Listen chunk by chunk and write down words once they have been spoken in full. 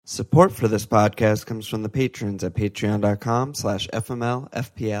Support for this podcast comes from the patrons at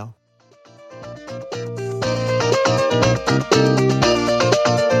patreon.com/FMLFPL.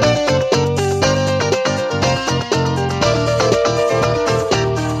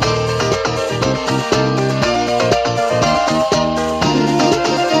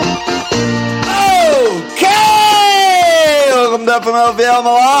 Okay! Welcome to FMLFPL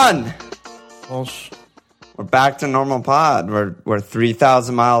Milan. We're back to normal pod. We're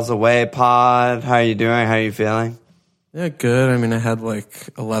 3,000 miles away pod. How are you doing? How are you feeling? Yeah, good. I mean, I had like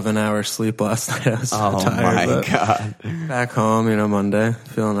 11 hours sleep last night. I was so tired. Oh my God. Back home, Monday.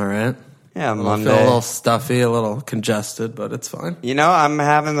 Feeling all right. Yeah, Monday. I feel a little stuffy, a little congested, but it's fine. I'm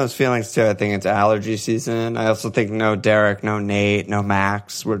having those feelings too. I think it's allergy season. I also think no Derek, no Nate, no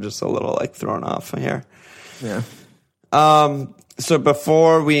Max. We're just a little thrown off here. Yeah. So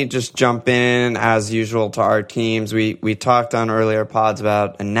before we just jump in, as usual, to our teams, we talked on earlier pods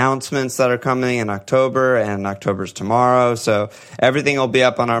about announcements that are coming in October, and October's tomorrow. So everything will be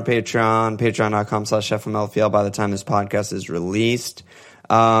up on our Patreon, patreon.com/FMLFPL by the time this podcast is released.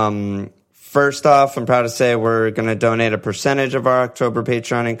 First off, I'm proud to say we're going to donate a percentage of our October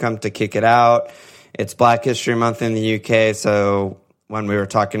Patreon income to Kick It Out. It's Black History Month in the UK, so when we were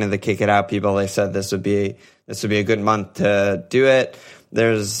talking to the Kick It Out people, they said this would be a good month to do it.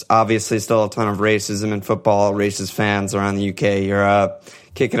 There's obviously still a ton of racism in football, racist fans around the UK, Europe.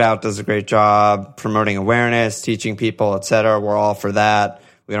 Kick It Out does a great job promoting awareness, teaching people, etc. We're all for that.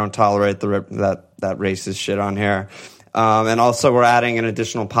 We don't tolerate that racist shit on here. And also we're adding an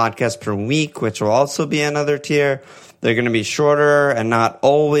additional podcast per week, which will also be another tier. They're going to be shorter and not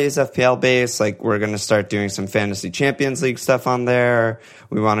always FPL based. Like, we're going to start doing some Fantasy Champions League stuff on there.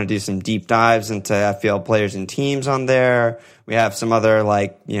 We want to do some deep dives into FPL players and teams on there. We have some other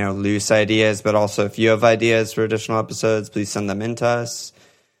loose ideas, but also if you have ideas for additional episodes, please send them in to us.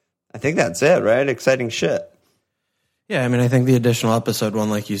 I think that's it, right? Exciting shit. Yeah, I mean, I think the additional episode one,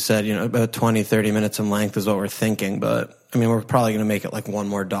 like you said, about 20, 30 minutes in length is what we're thinking. But, I mean, we're probably going to make it like $1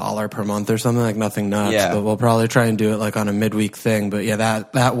 more per month or something, like nothing nuts. Yeah. But we'll probably try and do it like on a midweek thing. But yeah,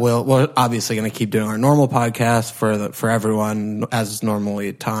 we're obviously going to keep doing our normal podcast for everyone as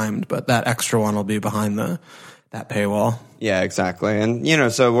normally timed. But that extra one will be behind that paywall. Yeah, exactly. And,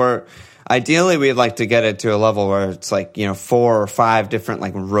 ideally, we'd like to get it to a level where it's 4 or 5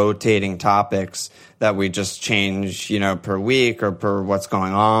 different rotating topics that we just change, per week or per what's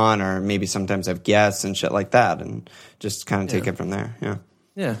going on, or maybe sometimes have guests and shit like that, and just kind of take it from there. Yeah.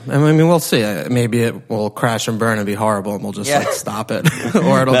 Yeah. I mean, we'll see. Maybe it will crash and burn and be horrible, and we'll just stop it,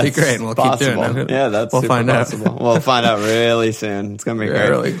 or it'll be great and we'll keep doing it. Yeah, that's we'll super find possible. out. We'll find out really soon. It's going to be great.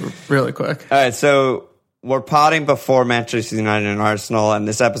 Really, really quick. All right. So we're potting before Manchester United and Arsenal, and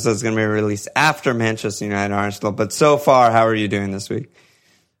this episode is going to be released after Manchester United and Arsenal. But so far, how are you doing this week?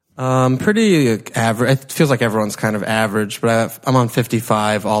 Pretty average. It feels like everyone's kind of average, but I'm on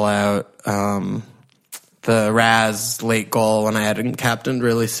 55 all out. The Raz late goal when I had captained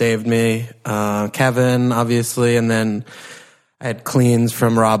really saved me. Kevin, obviously, and then I had cleans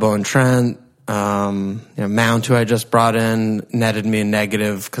from Robbo and Trent. Mount, who I just brought in, netted me a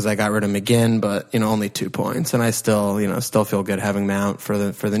negative because I got rid of McGinn, but only 2 points, and I still feel good having Mount for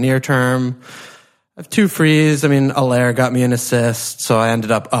the near term. I have 2 frees. I mean, Allaire got me an assist, so I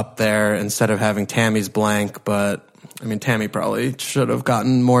ended up there instead of having Tammy's blank. But I mean, Tammy probably should have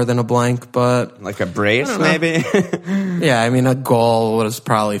gotten more than a blank, but like a brace, maybe. Yeah, I mean, a goal was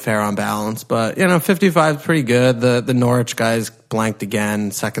probably fair on balance, but 55 is pretty good. The Norwich guys blanked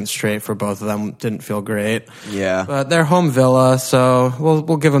again, second straight for both of them. Didn't feel great. Yeah, but they're home Villa, so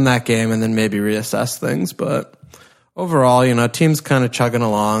we'll give them that game and then maybe reassess things. But overall, team's kind of chugging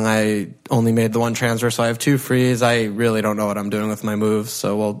along. I only made the 1 transfer, so I have 2 frees. I really don't know what I'm doing with my moves,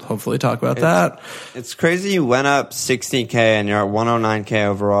 so we'll hopefully talk about that. It's crazy you went up 60K and you're at 109K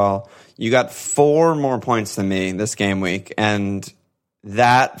overall. You got 4 more points than me this game week, and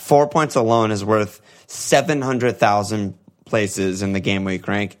that 4 points alone is worth 700,000 places in the game week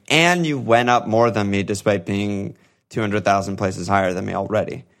rank, and you went up more than me despite being 200,000 places higher than me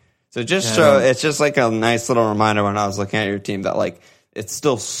already. So it's just like a nice little reminder when I was looking at your team that it's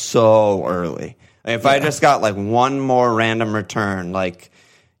still so early. If I just got 1 more random return,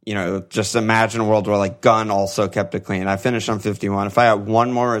 just imagine a world where Gunn also kept it clean. I finished on 51. If I had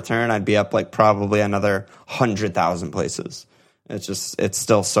 1 more return, I'd be up probably another 100,000 places. It's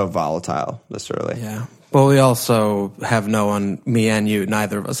still so volatile this early. Yeah. Well, we also have no one, me and you,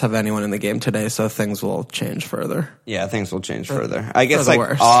 neither of us have anyone in the game today, so things will change further. Yeah, things will change further. I guess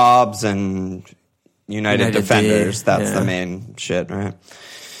OBS and United defenders, that's the main shit, right?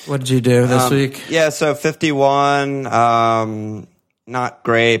 What did you do this week? Yeah, so 51. not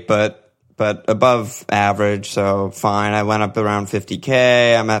great, but above average, so fine. I went up around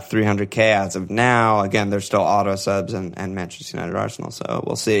 50K. I'm at 300K as of now. Again, there's still auto subs and Manchester United Arsenal, so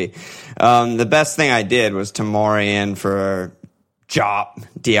we'll see. The best thing I did was Tomori in for Diop.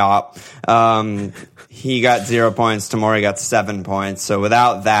 He got 0 points. Tomori got 7 points. So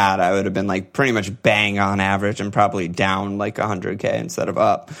without that, I would have been like pretty much bang on average and probably down like 100K instead of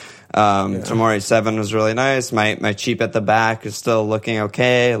up. Tomori 7 was really nice. My cheap at the back is still looking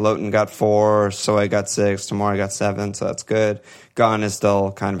okay. Lowton got 4, Soy got 6, Tomori got 7, so that's good. Gunn is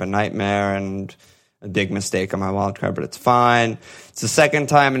still kind of a nightmare and a big mistake on my wild card, but it's fine. It's the second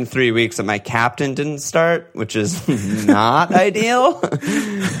time in 3 weeks that my captain didn't start, which is not ideal.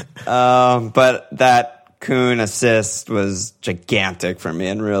 But that Kuhn assist was gigantic for me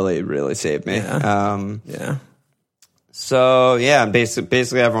and really, really saved me. Yeah. So, yeah,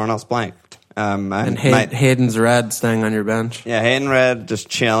 basically everyone else blanked. And Hayden's red staying on your bench. Yeah, Hayden red, just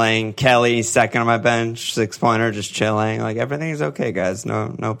chilling. Kelly, second on my bench, 6-pointer, just chilling. Like, everything's okay, guys.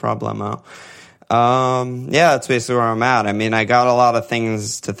 No problemo. Yeah, that's basically where I'm at. I mean, I got a lot of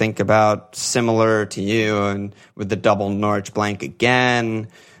things to think about similar to you, and with the double Norwich blank again.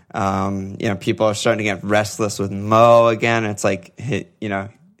 People are starting to get restless with Mo again. It's like,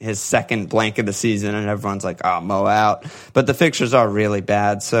 his second blank of the season, and everyone's like, oh, Mo out. But the fixtures are really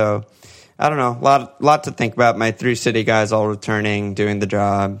bad, so I don't know. Lot to think about. My 3 City guys all returning, doing the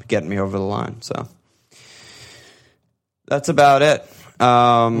job, getting me over the line. So that's about it.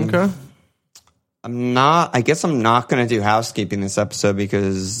 Okay. I guess I'm not going to do housekeeping this episode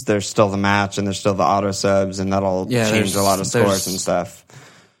because there's still the match and there's still the auto subs, and that'll change a lot of scores and stuff.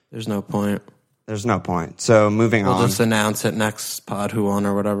 There's no point. There's no point. So moving on. We'll just announce it next pod who won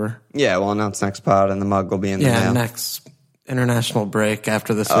or whatever. Yeah, we'll announce next pod and the mug will be in the mail. Yeah, next international break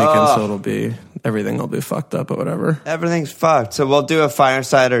after this weekend, so everything will be fucked up or whatever. Everything's fucked. So we'll do a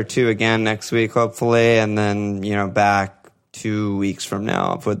fireside or 2 again next week, hopefully, and then, back 2 weeks from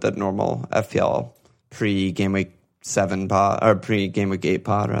now with the normal FPL pre-game week 7 pod, or pre-game week 8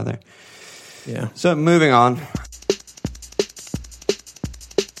 pod, rather. Yeah. So moving on.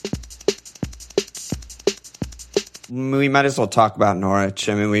 We might as well talk about Norwich.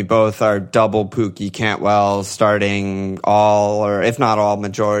 I mean, we both are double Pookie Cantwell starting all, or if not all,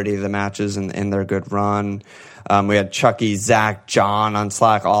 majority of the matches in their good run. We had Chucky, Zach, John on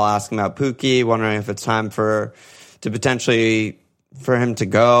Slack all asking about Pookie, wondering if it's time for him to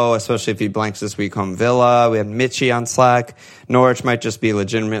go, especially if he blanks this week home Villa. We had Mitchie on Slack. Norwich might just be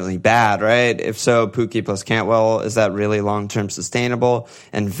legitimately bad, right? If so, Pookie plus Cantwell, is that really long-term sustainable?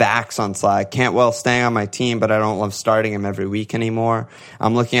 And Vax on Slack. Cantwell staying on my team, but I don't love starting him every week anymore.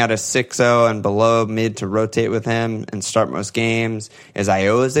 I'm looking at a 6-0 and below mid to rotate with him and start most games. Is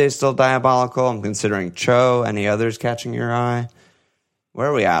Ioze still diabolical? I'm considering Cho. Any others catching your eye? Where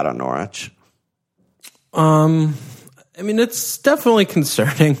are we at on Norwich? I mean, it's definitely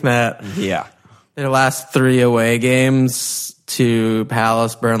concerning that their last 3 away games to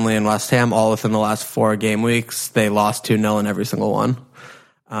Palace, Burnley, and West Ham, all within the last 4 game weeks, they lost 2-0 in every single one.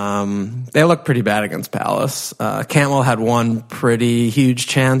 They look pretty bad against Palace. Cantwell had one pretty huge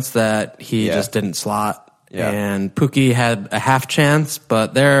chance that he just didn't slot. Yeah. And Pookie had a half chance,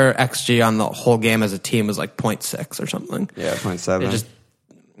 but their XG on the whole game as a team was like 0.6 or something. Yeah, 0.7.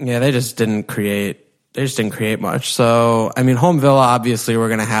 They just didn't create much. So, I mean, home Villa, obviously, we're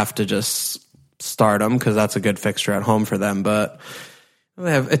going to have to just start them because that's a good fixture at home for them. But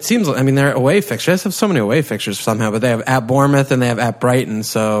their away fixtures, they have so many away fixtures somehow, but they have at Bournemouth and they have at Brighton.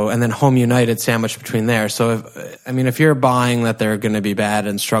 So, and then home United sandwiched between there. So, if you're buying that they're going to be bad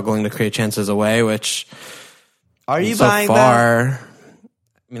and struggling to create chances away, which are you buying that? I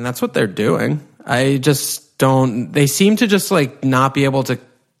mean, that's what they're doing. I just don't, they seem to just like not be able to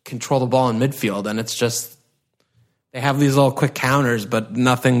control the ball in midfield, and it's just they have these little quick counters, but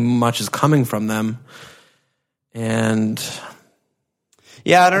nothing much is coming from them. And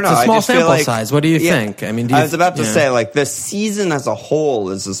yeah, I don't know. It's a small sample size. What do you think? I mean, I was about to say, like, the season as a whole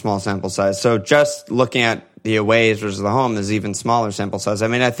is a small sample size. So just looking at the aways versus the home is even smaller sample size. I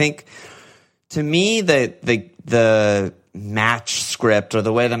mean, I think to me the match script or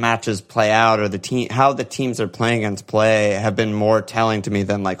the way the matches play out or how the teams are playing against play have been more telling to me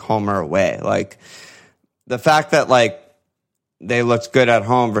than like home or away. Like the fact that like they looked good at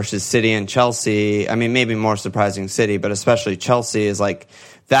home versus City and Chelsea. I mean, maybe more surprising City, but especially Chelsea is like,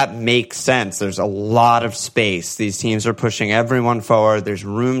 that makes sense. There's a lot of space. These teams are pushing everyone forward. There's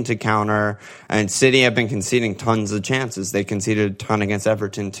room to counter, and City have been conceding tons of chances. They conceded a ton against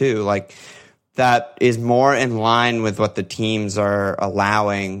Everton too. Like, that is more in line with what the teams are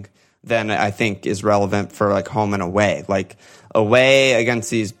allowing than I think is relevant for like home and away. Like away against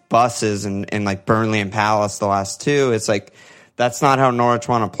these buses in like Burnley and Palace the last two, it's like that's not how Norwich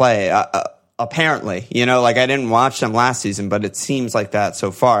want to play. Apparently, like I didn't watch them last season, but it seems like that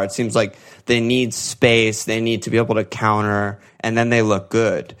so far. It seems like they need space, they need to be able to counter, and then they look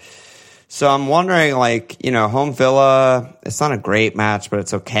good. So I'm wondering, like, home Villa, it's not a great match, but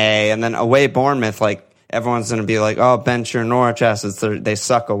it's okay. And then away Bournemouth, like, everyone's going to be like, oh, bench your Norwich assets, they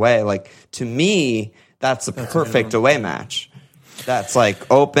suck away. Like, to me, that's a perfect away match. That's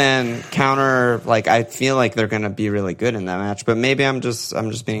like open, counter, like I feel like they're going to be really good in that match. But maybe I'm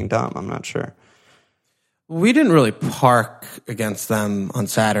just being dumb. I'm not sure. We didn't really park against them on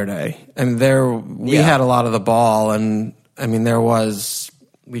Saturday. And we had a lot of the ball, and I mean, Norwich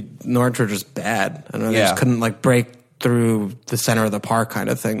were just bad. I don't know, they just couldn't like break through the center of the park kind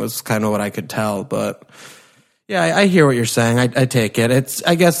of thing was kind of what I could tell. But yeah, I hear what you're saying. I take it.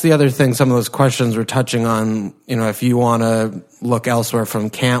 I guess the other thing, some of those questions we're touching on, if you want to look elsewhere from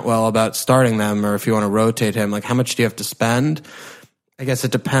Cantwell about starting them, or if you want to rotate him, like how much do you have to spend? I guess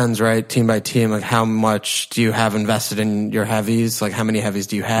it depends, right? Team by team, like how much do you have invested in your heavies? Like how many heavies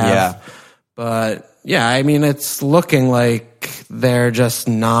do you have? Yeah. But yeah, I mean, it's looking like they're just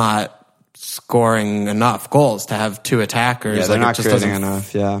not scoring enough goals to have two attackers. Yeah, they're not creating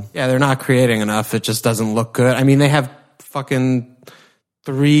enough, yeah. Yeah, they're not creating enough. It just doesn't look good. I mean, they have fucking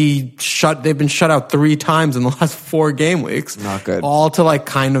they've been shut out 3 times in the last 4 game weeks. Not good. All to like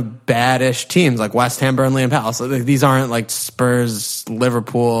kind of bad-ish teams like West Ham, Burnley, and Palace. Like, these aren't like Spurs,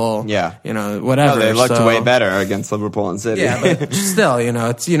 Liverpool, whatever. No, they looked way better against Liverpool and City. Yeah, but still,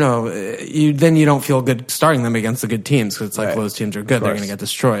 it's, then you don't feel good starting them against the good teams because it's like those teams are good. They're going to get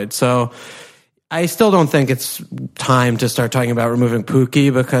destroyed. So I still don't think it's time to start talking about removing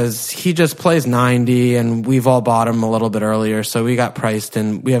Pukki because he just plays 90 and we've all bought him a little bit earlier. So we got priced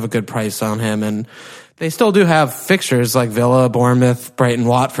and we have a good price on him. And they still do have fixtures like Villa, Bournemouth, Brighton,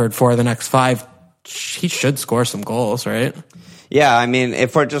 Watford for the next 5. He should score some goals, right? Yeah, I mean,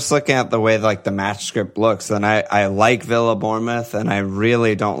 if we're just looking at the way like the match script looks, then I like Villa, Bournemouth, and I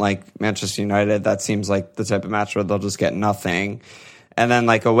really don't like Manchester United. That seems like the type of match where they'll just get nothing. And then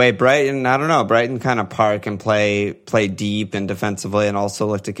like away Brighton, I don't know. Brighton kind of park and play deep and defensively and also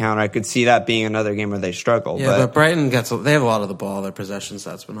look to counter. I could see that being another game where they struggle. Yeah, but Brighton they have a lot of the ball. Their possession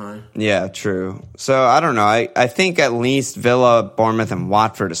stats been high. Yeah, true. So I don't know. I think at least Villa, Bournemouth, and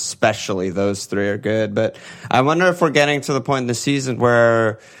Watford especially, those 3 are good. But I wonder if we're getting to the point in the season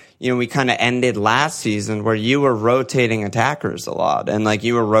where we kind of ended last season where you were rotating attackers a lot. And like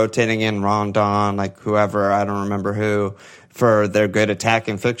you were rotating in Rondon, like whoever, I don't remember who, for their good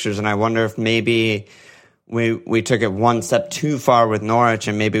attacking fixtures. And I wonder if maybe we took it one step too far with Norwich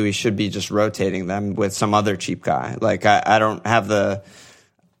and maybe we should be just rotating them with some other cheap guy. Like I don't have I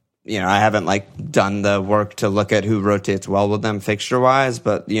haven't like done the work to look at who rotates well with them fixture wise,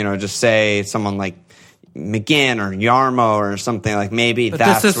 but just say someone like McGinn or Yarmo or something like maybe but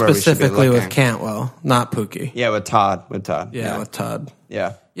that's this is where we should be specifically looking. with Cantwell, not Pukki. Yeah, with Todd. Yeah, with Todd.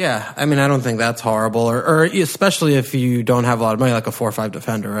 Yeah. Yeah, I mean, I don't think that's horrible, or especially if you don't have a lot of money, like a 4-5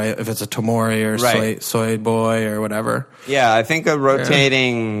 defender, right? If it's a Tomori or Soy Boy or whatever. Yeah, I think a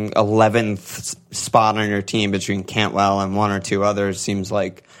rotating 11th spot on your team between Cantwell and 1 or 2 others seems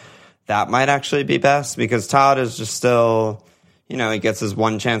like that might actually be best because Todd is just still, he gets his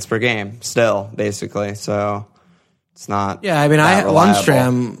 1 chance per game still, basically. So it's not. Yeah, I mean,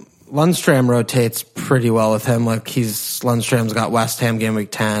 Lundstram rotates pretty well with him. Like Lundstram's got West Ham game week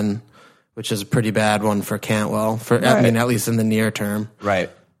 10, which is a pretty bad one for Cantwell. I mean, at least in the near term. Right.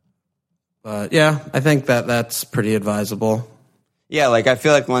 But yeah, I think that's pretty advisable. Yeah, like I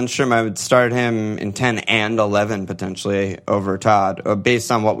feel like Lundstram, I would start him in 10 and 11 potentially over Todd, based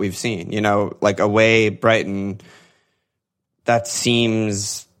on what we've seen. Like away Brighton, that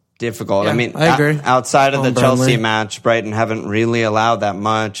seems difficult. Yeah, I mean, I agree. Outside of the Burnley. Chelsea match, Brighton haven't really allowed that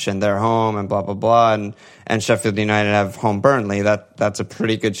much, and they're home and blah blah blah, and Sheffield United have home Burnley. That's a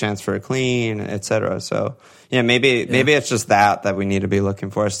pretty good chance for a clean, etc. So yeah, maybe it's just that we need to be looking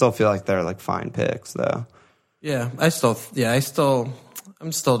for. I still feel like they're like fine picks though. Yeah, I'm still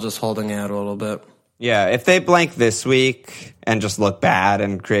just holding out a little bit. Yeah, if they blank this week and just look bad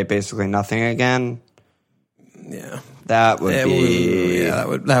and create basically nothing again, yeah. That would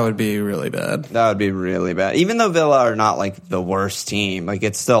be really bad. That would be really bad. Even though Villa are not like the worst team, like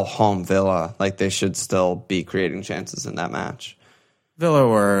it's still home Villa. Like they should still be creating chances in that match. Villa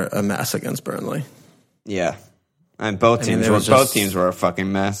were a mess against Burnley. Yeah, and both teams were a fucking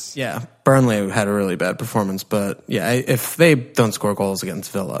mess. Yeah, Burnley had a really bad performance, but yeah, if they don't score goals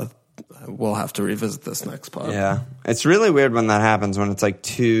against Villa, we'll have to revisit this next pod. Yeah. It's really weird when that happens, when it's like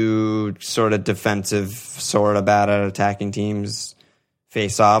two sort of defensive, sort of bad at attacking teams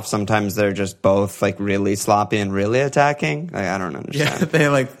face off. Sometimes they're just both like really sloppy and really attacking. Like, I don't understand. Yeah, they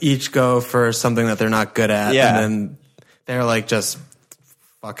like each go for something that they're not good at, Yeah. and then they're like just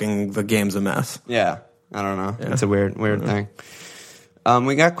fucking the game's a mess. Yeah. I don't know. Yeah. It's a weird thing.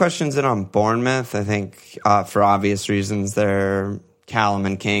 We got questions in on Bournemouth. I think for obvious reasons, Callum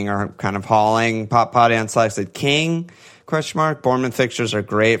and King are kind of hauling. Pop Potty on Slack said King, ? Bournemouth fixtures are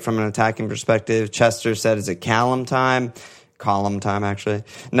great from an attacking perspective. Chester said, is it Callum time? Column time, actually.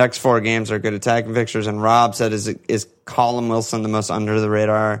 Next 4 games are good attacking fixtures. And Rob said, is Colin Wilson the most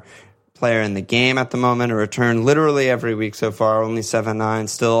under-the-radar player in the game at the moment? A return literally every week so far, only 7-9,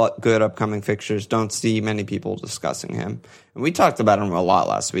 still good upcoming fixtures. Don't see many people discussing him. And we talked about him a lot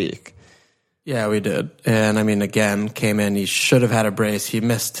last week. Yeah, we did. And I mean, again, came in, he should have had a brace. He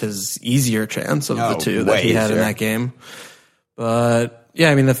missed his easier chance of the two that he had in that game. But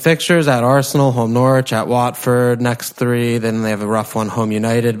yeah, I mean, the fixtures at Arsenal, home Norwich, at Watford, next 3. Then they have a rough one, home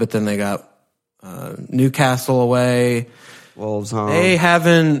United, but then they got Newcastle away. Wolves home.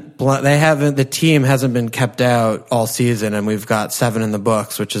 The team hasn't been kept out all season, and we've got 7 in the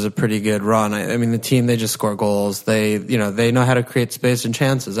books, which is a pretty good run. I mean, the team, they just score goals. They know how to create space and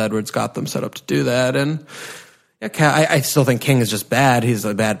chances. Edwards got them set up to do that, and yeah, I still think King is just bad. He's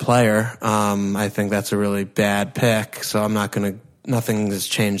a bad player. I think that's a really bad pick, so nothing has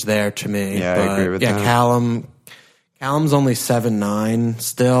changed there to me. Yeah, I agree with that. Callum's only 7-9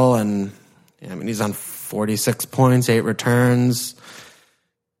 still, and I mean, he's on 46 points, 8 returns.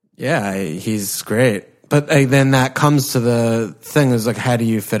 Yeah, he's great. But then that comes to the thing is like, how do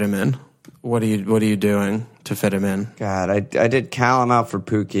you fit him in? What are you doing to fit him in? God, I did Callum out for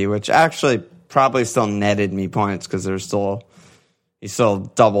Pookie, which actually probably still netted me points because he's still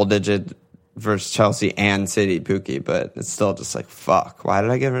double digit versus Chelsea and City Pookie, but it's still just like, fuck, why did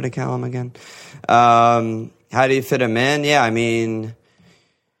I get rid of Callum again? How do you fit him in? Yeah, I mean,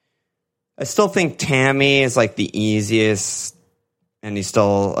 I still think Tammy is like the easiest, and he's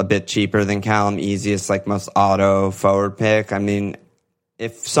still a bit cheaper than Callum, easiest, like most auto forward pick. I mean,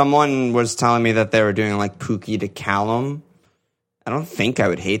 if someone was telling me that they were doing like Pookie to Callum, I don't think I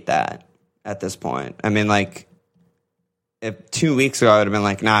would hate that at this point. I mean, like, if 2 weeks ago I would have been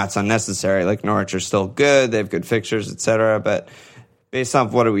like, nah, it's unnecessary. Like, Norwich are still good, they have good fixtures, etc. But based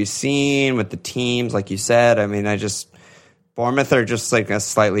off what we've seen with the teams, like you said, I mean, Bournemouth are just like a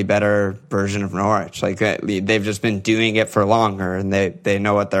slightly better version of Norwich. Like, they've just been doing it for longer, and they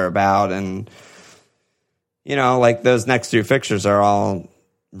know what they're about. And, like, those next 2 fixtures are all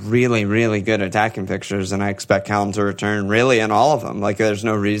really, really good attacking fixtures, and I expect Callum to return really in all of them. Like, there's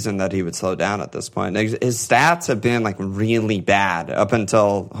no reason that he would slow down at this point. His stats have been, like, really bad up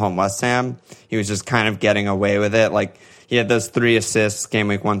until home West Ham. He was just kind of getting away with it. Like, he had those 3 assists, game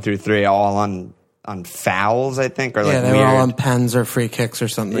week 1 through 3, all on fouls, I think, or they were all on pens or free kicks or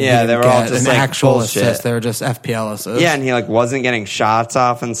something. Yeah, they were all just an like actual bullshit. assist. They were just FPL assists. Yeah, and he like wasn't getting shots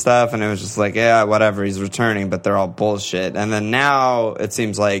off and stuff, and it was just like, yeah, whatever, he's returning, but they're all bullshit. And then now it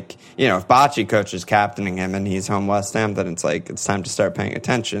seems like, if Bocce coach is captaining him and he's home West Ham, then it's like it's time to start paying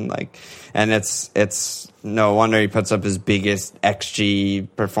attention. Like, and it's no wonder he puts up his biggest XG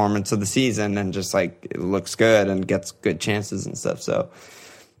performance of the season and just like it looks good and gets good chances and stuff. So.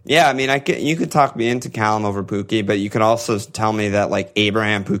 Yeah, I mean, you could talk me into Callum over Pookie, but you could also tell me that, like,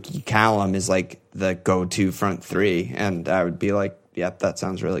 Abraham, Pookie, Callum is, like, the go-to front 3, and I would be like, yep, that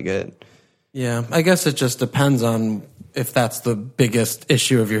sounds really good. Yeah, I guess it just depends on if that's the biggest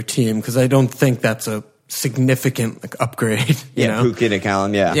issue of your team, because I don't think that's a significant upgrade. You know? Pookie to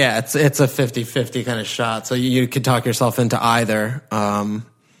Callum, yeah. Yeah, it's a 50-50 kind of shot, so you could talk yourself into either.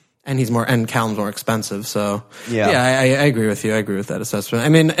 And Callum's more expensive, so yeah, I agree with you. I agree with that assessment. I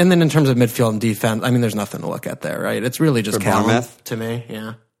mean, and then in terms of midfield and defense, I mean, there's nothing to look at there, right? It's really just Callum Bournemouth? To me,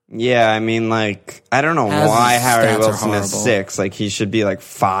 yeah. Yeah, I mean, like, I don't know why Harry Wilson is 6. Like, he should be like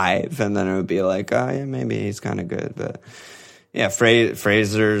 5, and then it would be like, oh yeah, maybe he's kind of good, but yeah,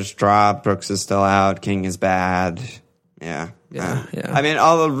 Fraser's dropped, Brooks is still out, King is bad. Yeah. I mean,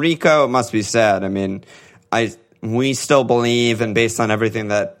 although Rico, it must be said, I mean, we still believe, and based on everything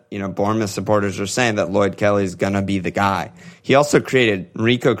that, Bournemouth supporters are saying, that Lloyd Kelly's going to be the guy. He also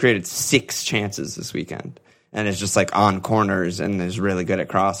Rico created 6 chances this weekend, and it's just like on corners and is really good at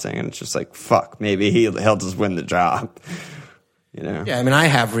crossing, and it's just like, fuck, maybe he'll just win the job. Yeah, I mean, I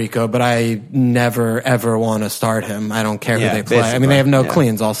have Rico, but I never, ever want to start him. I don't care who they play. Basically. I mean, they have no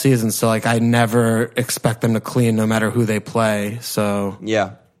cleans all season, so like I never expect them to clean no matter who they play, so.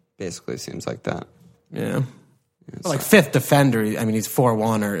 Yeah, basically seems like that. Yeah. Like fifth defender. I mean, he's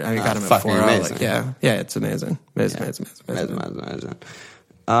 4-1, or I got him at 4-0. Like, yeah, it's amazing. Amazing.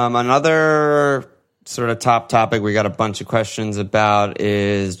 Another sort of top topic we got a bunch of questions about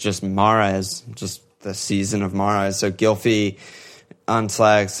is just Mahrez, just the season of Mahrez. So Gilfy on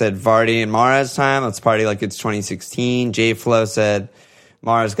Slack said Vardy and Mahrez time. Let's party like it's 2016. J-Flow said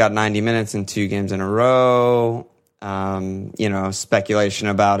Mahrez got 90 minutes in 2 games in a row. Speculation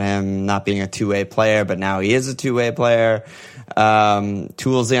about him not being a two-way player, but now he is a two-way player.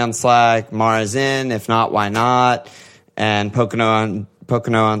 Toolsy on Slack, Mahrez in. If not, why not? And Pocono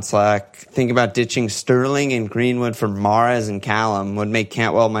on Slack, think about ditching Sterling and Greenwood for Mahrez and Callum. Would make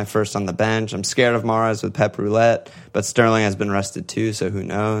Cantwell my first on the bench. I'm scared of Mahrez with Pep Roulette, but Sterling has been rested too, so who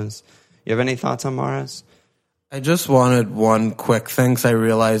knows? You have any thoughts on Mahrez? I just wanted one quick thing, because I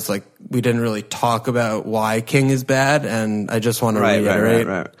realized we didn't really talk about why King is bad, and I just want to reiterate.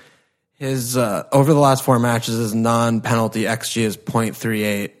 Right. His over the last 4 matches, his non-penalty XG is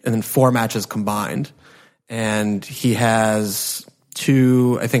 0.38, and then 4 matches combined. And he has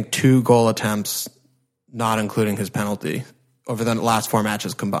two goal attempts, not including his penalty, over the last 4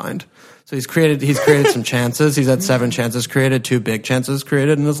 matches combined. So he's created some chances. He's had 7 chances created, 2 big chances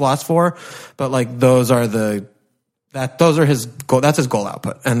created in his last 4. But those are his goal. That's his goal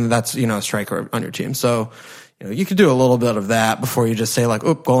output, and that's a striker on your team. So you could do a little bit of that before you just say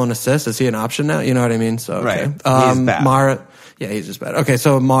goal and assist. Is he an option now? You know what I mean? So okay. Right, he's bad. He's just bad. Okay,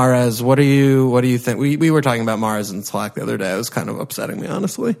 so Mahrez, what do you think? We were talking about Mahrez in Slack the other day. It was kind of upsetting me,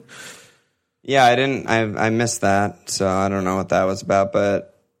 honestly. Yeah, I missed that, so I don't know what that was about.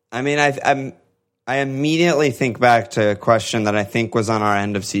 But I mean, I immediately think back to a question that I think was on our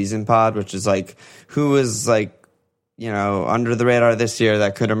end of season pod, which is who was under the radar this year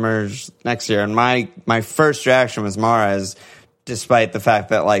that could emerge next year. And my first reaction was Mahrez, despite the fact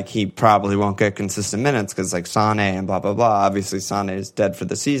that he probably won't get consistent minutes because Sane and blah blah blah. Obviously, Sane is dead for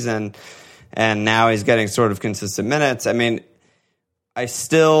the season, and now he's getting sort of consistent minutes. I mean, we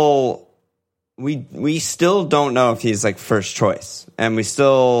still don't know if he's first choice, and we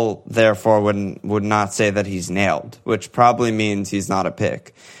still therefore would not say that he's nailed, which probably means he's not a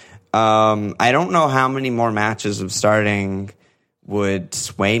pick. I don't know how many more matches of starting would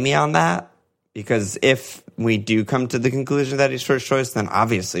sway me on that, because if we do come to the conclusion that he's first choice, then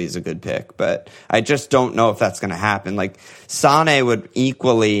obviously he's a good pick. But I just don't know if that's going to happen. Sane would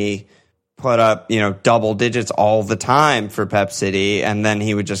equally put up, double digits all the time for Pep City, and then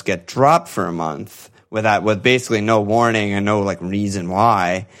he would just get dropped for a month with basically no warning and no plain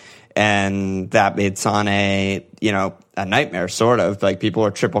why. And that made Sane, a nightmare, sort of. People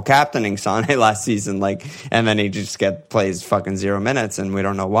were triple captaining Sane last season, and then he just plays fucking 0 minutes, and we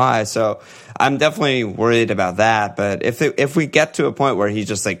don't know why. So I'm definitely worried about that. But if we get to a point where he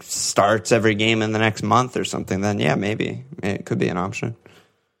just starts every game in the next month or something, then yeah, maybe it could be an option.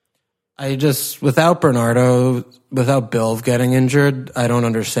 Without Bernardo, without Bilv getting injured, I don't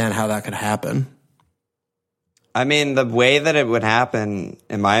understand how that could happen. I mean, the way that it would happen,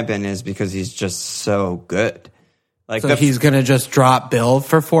 in my opinion, is because he's just so good. So he's going to just drop Bilv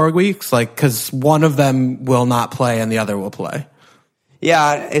for 4 weeks? Because one of them will not play and the other will play.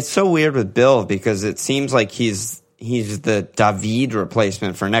 Yeah, it's so weird with Bilv because it seems like he's the David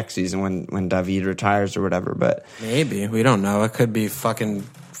replacement for next season when David retires or whatever. But maybe. We don't know. It could be fucking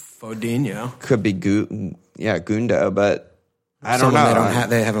Fodinho. Could be Gundo, but I don't know.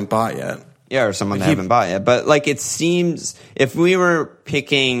 They haven't bought yet. Yeah, or someone they haven't bought yet. But it seems if we were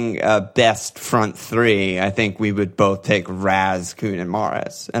picking best front 3, I think we would both pick Raz, Kuhn, and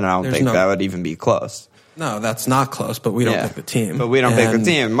Mahrez. And I don't think that would even be close. No, that's not close, but we don't pick the team. But we don't pick the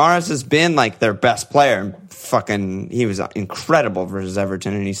team. Mahrez has been their best player. He was incredible versus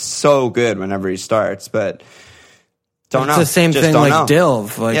Everton, and he's so good whenever he starts. But don't know. It's the same thing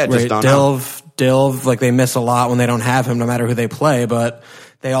Dilv. Dilv, they miss a lot when they don't have him, no matter who they play. But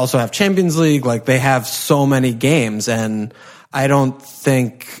they also have Champions League. They have so many games, and I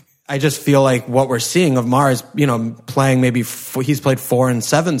just feel what we're seeing of Mahrez, playing he's played 4 and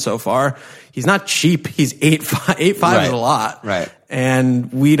 7 so far. He's not cheap. He's 8-5 is a lot. Right.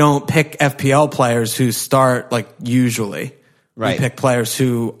 And we don't pick FPL players who start usually. Right. We pick players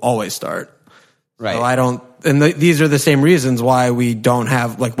who always start. Right. So these are the same reasons why we don't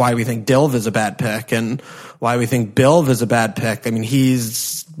have, why we think Dilv is a bad pick and why we think Bilv is a bad pick. I mean,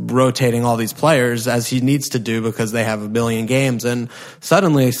 he's rotating all these players as he needs to do because they have a billion games, and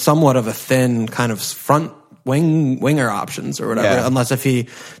suddenly somewhat of a thin kind of front winger options or whatever, unless if he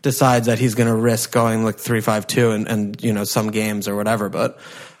decides that he's going to risk going 3-5-2 and some games or whatever. But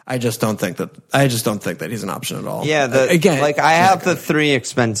I just don't think that he's an option at all. Yeah, again, like I have the three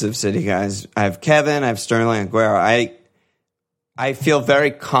expensive City guys. I have Kevin, I have Sterling, Aguero. I feel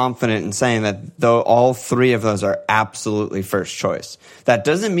very confident in saying that though all three of those are absolutely first choice. That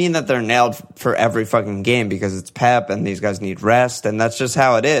doesn't mean that they're nailed for every fucking game because it's Pep and these guys need rest and that's just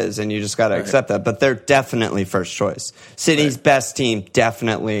how it is and you just got to accept that. But they're definitely first choice. City's best team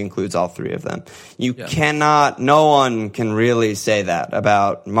definitely includes all three of them. You cannot, no one can really say that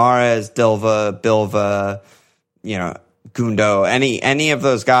about Mahrez, Silva, Bilva, Gundo, any of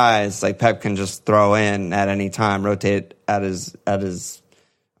those guys, like Pep can just throw in at any time, rotate at his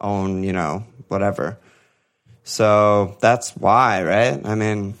own, whatever. So that's why, right? I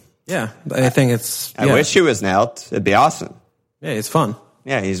mean, yeah, I think it's. I wish he was nailed. It'd be awesome. Yeah, he's fun.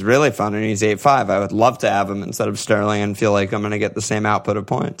 Yeah, he's really fun, and he's 8'5". I would love to have him instead of Sterling and feel like I'm going to get the same output of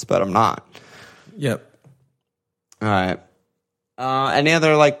points, but I'm not. Yep. All right. Any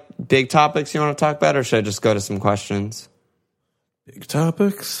other big topics you want to talk about, or should I just go to some questions? Big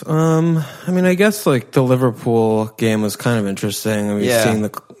topics. I guess the Liverpool game was kind of interesting.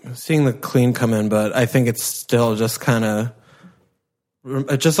 Seeing the clean come in, but I think it's still just kind of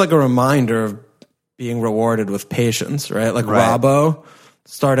just like a reminder of being rewarded with patience, right? Robbo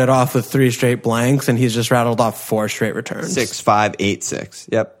started off with 3 straight blanks, and he's just rattled off 4 straight returns. 6-5, 8-6.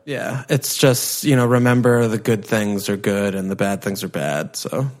 Yep. Yeah, it's just remember the good things are good and the bad things are bad.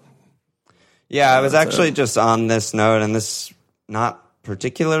 So. Yeah, I was actually just on this note, and this. Not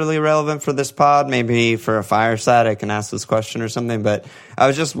particularly relevant for this pod. Maybe for a fireside I can ask this question or something. But I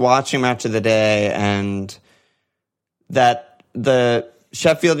was just watching Match of the Day, and that the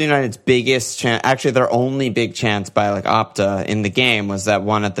Sheffield United's biggest chance, actually their only big chance by Opta in the game was that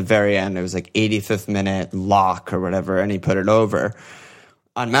one at the very end. It was 85th minute lock or whatever, and he put it over.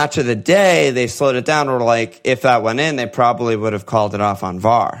 On Match of the Day, they slowed it down. Or if that went in, they probably would have called it off on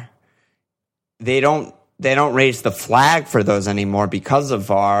VAR. They don't raise the flag for those anymore because of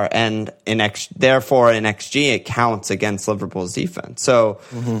VAR, and therefore in XG it counts against Liverpool's defense. So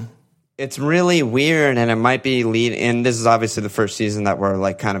it's really weird, and it might be and this is obviously the first season that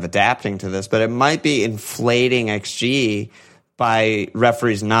we're kind of adapting to this, but it might be inflating XG by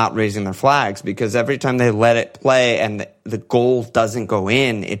referees not raising their flags, because every time they let it play and the goal doesn't go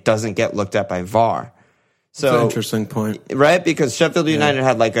in, it doesn't get looked at by VAR. So that's an interesting point. Right? Because Sheffield United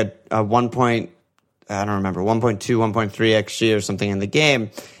had a 1.2, 1.3 XG or something in the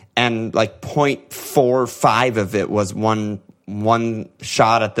game, and 0.45 of it was one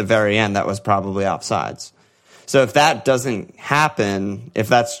shot at the very end that was probably offsides. So if that doesn't happen, if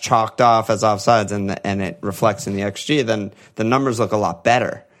that's chalked off as offsides and it reflects in the XG, then the numbers look a lot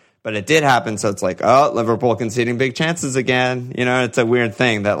better. But it did happen, so it's Liverpool conceding big chances again. It's a weird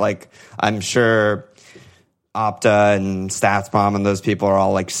thing that I'm sure Opta and StatsBomb and those people are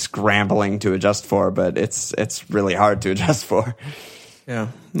all scrambling to adjust for, but it's really hard to adjust for. Yeah,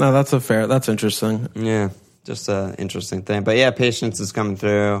 no, that's interesting. Yeah, just an interesting thing. But yeah, patience is coming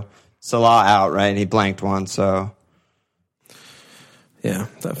through. Salah out, right? He blanked one, so yeah,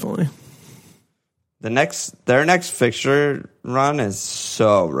 definitely. Their next fixture run is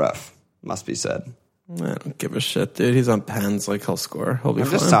so rough, must be said. I don't give a shit, dude. He's on pens. He'll score. He'll be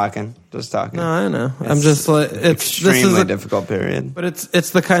fine. Just talking. No, I know. I'm just it's extremely difficult period. But it's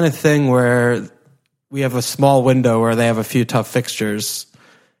the kind of thing where we have a small window where they have a few tough fixtures,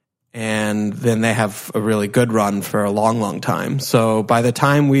 and then they have a really good run for a long, long time. So by the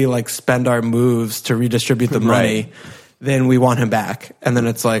time we spend our moves to redistribute the money, then we want him back. And then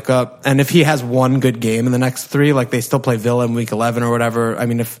it's and if he has one good game in the next 3, they still play Villa in week 11 or whatever. I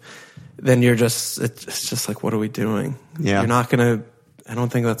mean, then it's just what are we doing? Yeah. You're not going to, I don't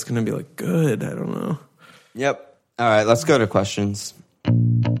think that's going to be good. I don't know. Yep. All right, let's go to questions.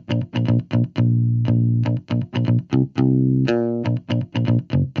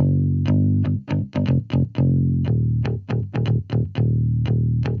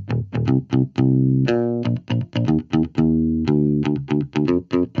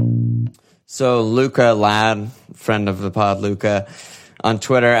 So Luca Ladd, friend of the pod, Luca, on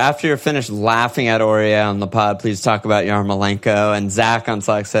Twitter, after you're finished laughing at Aurier on the pod, please talk about Yarmolenko. And Zach on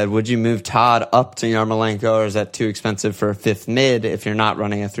Slack said, would you move Todd up to Yarmolenko, or is that too expensive for a 5th mid if you're not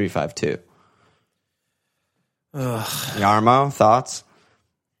running a 3-5-2? Yarmo, thoughts?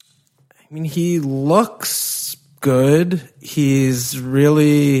 I mean, he looks good. He's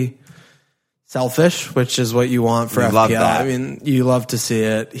really selfish, which is what you want for FPL. Love that. I mean, you love to see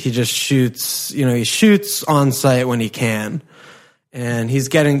it. He just shoots, he shoots on site when he can. And he's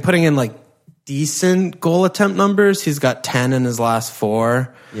putting in decent goal attempt numbers. He's got 10 in his last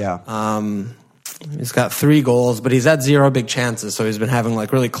 4. Yeah. He's got 3 goals, but he's had 0 big chances. So he's been having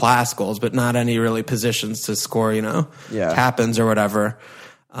like really class goals, but not any really positions to score, tap-ins or whatever.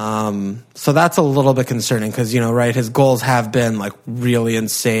 So that's a little bit concerning because, right, his goals have been like really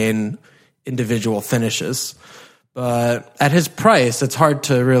insane individual finishes. But at his price, it's hard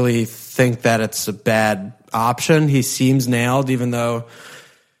to really think that it's a bad option. He seems nailed, even though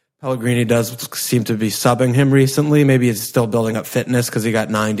Pellegrini does seem to be subbing him recently. Maybe he's still building up fitness because he got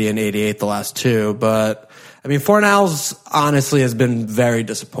 90 and 88 the last 2. But, Fornals honestly has been very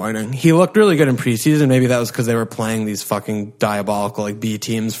disappointing. He looked really good in preseason. Maybe that was because they were playing these fucking diabolical like B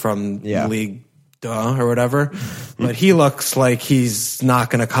teams from League or whatever. But he looks like he's not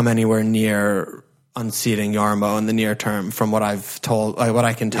going to come anywhere near unseating Yarmo in the near term from what I've told, like what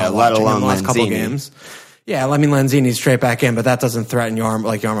I can tell watching him the last couple games. Yeah, Lanzini's straight back in, but that doesn't threaten Yarmo.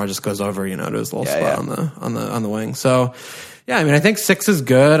 Like Yarmo just goes over, to his little spot on the wing. So, I think 6 is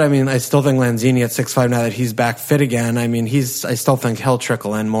good. I still think Lanzini at 6'5" now that he's back fit again. I still think he'll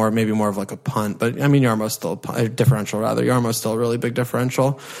trickle in maybe more of like a punt. But Yarmo's still a differential rather. Yarmo's still a really big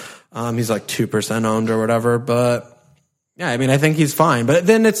differential. He's like 2% owned or whatever. But I think he's fine. But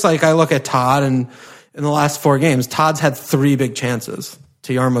then it's like I look at Todd, and in the last 4 games, Todd's had 3 big chances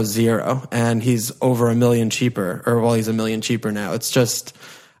to Yarmo's 0, and he's over $1 million cheaper, he's $1 million cheaper now. It's just,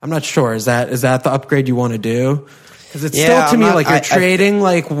 I'm not sure. Is that the upgrade you want to do? Because it's still to me like you're trading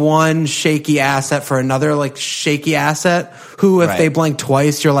like one shaky asset for another like shaky asset. Who, if they blank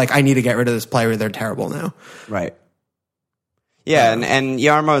twice, you're like, I need to get rid of this player. They're terrible now. Right. Yeah, and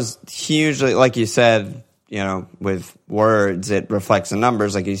Yarmo's hugely, like you said, with words, it reflects the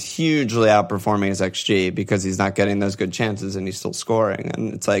numbers. Like he's hugely outperforming his XG because he's not getting those good chances and he's still scoring.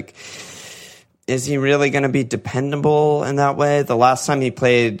 And it's like, is he really going to be dependable in that way? The last time he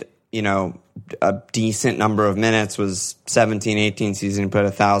played, a decent number of minutes was 17-18 season. He played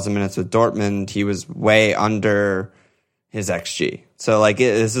 1,000 minutes with Dortmund. He was way under his XG. So like,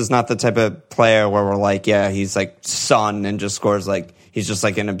 this is not the type of player where we're like, he's like Son and just scores like, he's just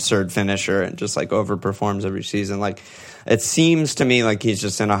like an absurd finisher and just like overperforms every season. Like, it seems to me like he's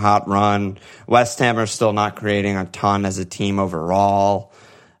just in a hot run. West Ham are still not creating a ton as a team overall.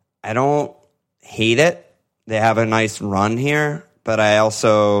 I don't hate it. They have a nice run here, but I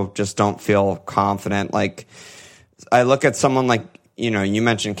also just don't feel confident. Like, I look at someone like, you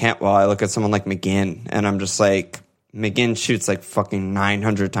mentioned Cantwell. I look at someone like McGinn, and I'm just like, McGinn shoots like fucking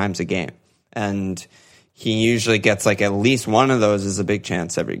 900 times a game. And he usually gets like at least one of those is a big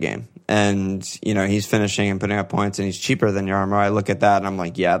chance every game. And, he's finishing and putting up points, and he's cheaper than Yarmo. I look at that and I'm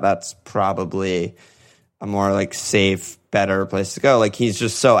like, that's probably a more like safe, better place to go. Like, he's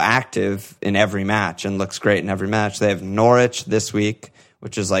just so active in every match and looks great in every match. They have Norwich this week,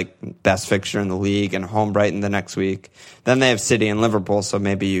 which is like best fixture in the league, and home Brighton the next week. Then they have City and Liverpool, so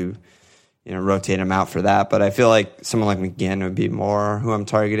maybe you rotate him out for that. But I feel like someone like McGinn would be more who I'm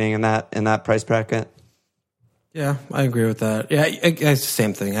targeting in that price bracket. Yeah, I agree with that. Yeah, it's the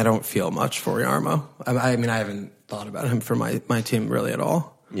same thing. I don't feel much for Yarmo. I haven't thought about him for my team really at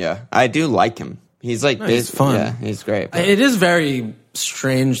all. Yeah, I do like him. He's like he's fun. Yeah, he's great. It is very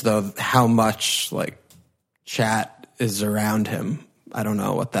strange though how much like chat is around him. I don't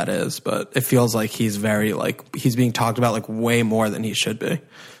know what that is, but it feels like he's very like he's being talked about like way more than he should be.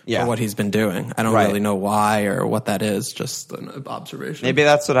 For what he's been doing. I don't really know why or what that is. Just an observation. Maybe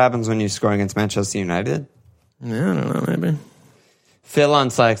that's what happens when you score against Manchester United. Yeah, I don't know, maybe. Phil on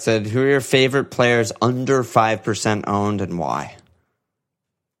Slack said, who are your favorite players under 5% owned and why?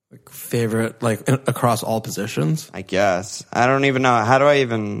 Like favorite, like across all positions? I guess. I don't even know. How do I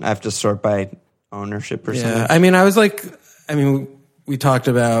have to sort by ownership percentage? Yeah, we talked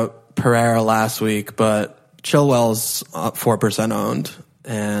about Pereira last week, but Chilwell's 4% owned,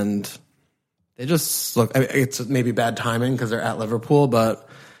 and they just look, it's maybe bad timing because they're at Liverpool, but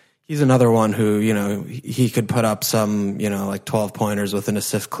he's another one who, he could put up some, like 12 pointers with an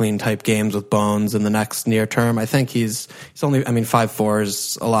assist clean type games with Bones in the next near term. I think he's only, 5'4"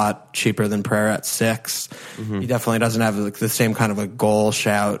 is a lot cheaper than Pereira at 6. Mm-hmm. He definitely doesn't have like the same kind of a goal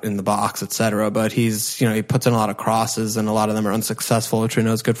shout in the box, etc. But he's, he puts in a lot of crosses and a lot of them are unsuccessful, which we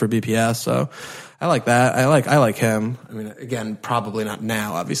know is good for BPS. So I like that. I like him. Again, probably not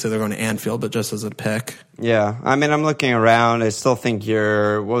now. Obviously, they're going to Anfield, but just as a pick. Yeah. I'm looking around. I still think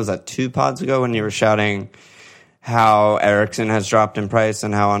what was that, 2 pods ago when you were shouting how Eriksen has dropped in price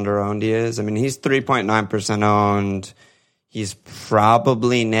and how under-owned he is? He's 3.9% owned. He's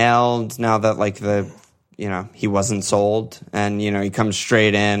probably nailed now that, he wasn't sold. And, he comes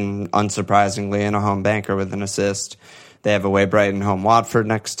straight in, unsurprisingly, in a home banker with an assist. They have away Brighton, home Watford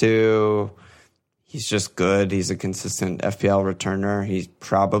next to. he's just good. He's a consistent FPL returner. He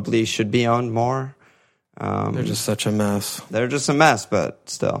probably should be owned more. They're just such a mess. They're just a mess, but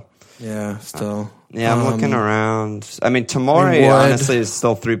still. Yeah, still. Yeah, I'm looking around. I mean, Tomori honestly is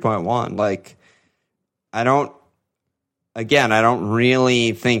still 3.1. Like, I don't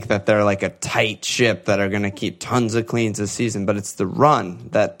really think that they're like a tight ship that are going to keep tons of cleans this season, but it's the run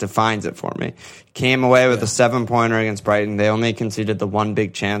that defines it for me. Came away with a 7-pointer against Brighton. They only conceded the one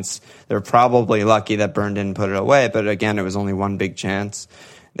big chance. They're probably lucky that Burn didn't put it away, but again, it was only one big chance.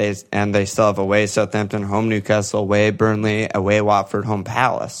 They still have away Southampton, home Newcastle, away Burnley, away Watford, home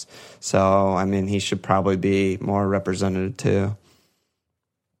Palace. So, I mean, he should probably be more represented too.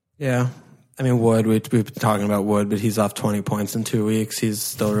 Yeah. I mean, Wood, we've been talking about Wood, but he's off 20 points in 2 weeks. He's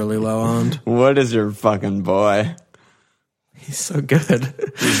still really low owned. Wood is your fucking boy. He's so good.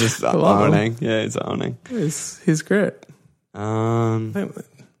 He's just owning. Yeah, he's owning. He's great.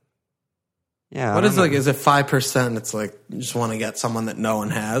 Yeah. What is it like? Is it 5%? It's like you just want to get someone that no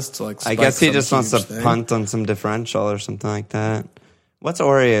one has to like. I guess he just wants to punt on some differential or something like that. What's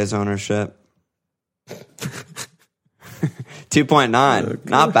Aurier's ownership? 2.9.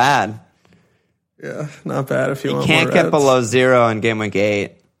 Not bad. Yeah, not bad if you want. He can't get below 0 in game week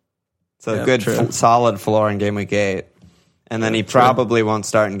 8. So good, solid floor in game week 8. And then he probably won't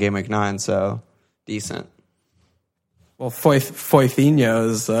start in game week 9, so decent. Well, Foythinho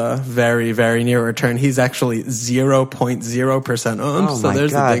is very, very near return. He's actually 0.0% owned. Oh, so my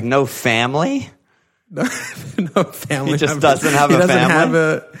there's God. a big... No family? No family. He just doesn't have a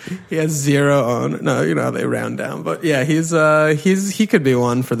family? He has 0 own. No, you know how they round down. But yeah, he could be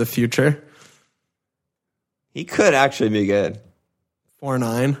one for the future. He could actually be good.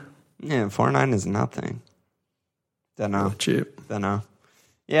 4.9. Yeah, 4.9 is nothing. Don't know. Cheap. Don't know.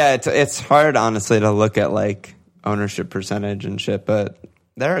 Yeah, it's hard, honestly, to look at like ownership percentage and shit, but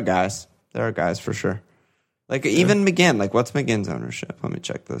there are guys. There are guys for sure. Like even McGinn. Like, what's McGinn's ownership? Let me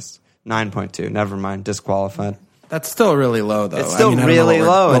check this. 9.2. Never mind. Disqualified. That's still really low, though. It's still really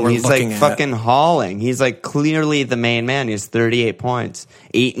low, and he's like fucking hauling. He's like clearly the main man. He has 38 points,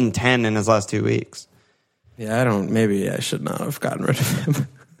 8 and 10 in his last 2 weeks. Yeah, maybe I should not have gotten rid of him.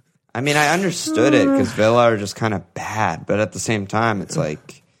 I mean, I understood it because Villa are just kind of bad, but at the same time, it's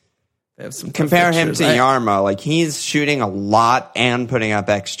like they have some compare him to Yarmo. Like, he's shooting a lot and putting up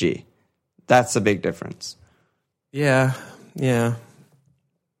XG. That's a big difference. Yeah. Dunno.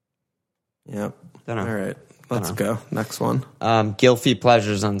 All right, let's go. Next one. Gilfy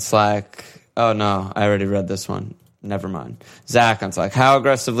Pleasures on Slack. Oh, no, I already read this one. Never mind. Zach on Slack. How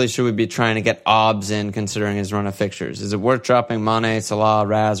aggressively should we be trying to get Obbs in considering his run of fixtures? Is it worth dropping Mane, Salah,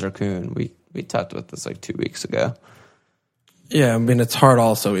 Raz, or Kuhn? We talked about this like 2 weeks ago. Yeah, I mean, it's hard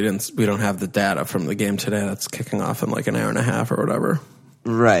also. We don't have the data from the game today that's kicking off in like an hour and a half or whatever.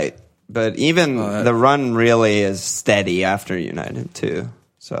 Right. But even the run really is steady after United too.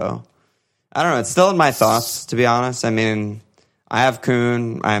 So I don't know. It's still in my thoughts, to be honest. I mean, I have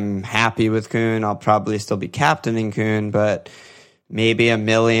Kuhn. I'm happy with Kuhn. I'll probably still be captaining Kuhn, but maybe $1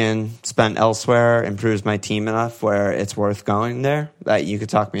 million spent elsewhere improves my team enough where it's worth going there, that you could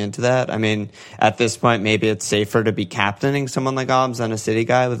talk me into that. I mean, at this point, maybe it's safer to be captaining someone like Obbs than a City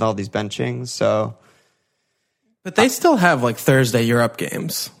guy with all these benchings. So, but they still have like Thursday Europe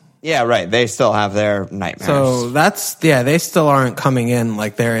games. Yeah, right. They still have their nightmares. So they still aren't coming in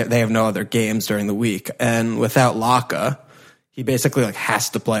like they have no other games during the week. And without Laka, he basically like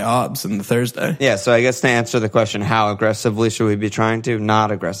has to play Obbs in the Thursday. Yeah, so I guess to answer the question, how aggressively should we be trying to?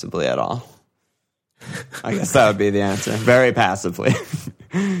 Not aggressively at all. I guess that would be the answer. Very passively.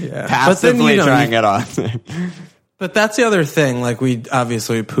 Yeah. Passively trying it on. But that's the other thing. Like, we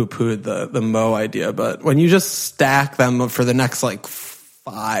obviously poo-pooed the Mo idea, but when you just stack them for the next like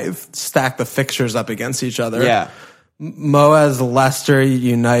 5, stack the fixtures up against each other. Yeah. Mo has Leicester,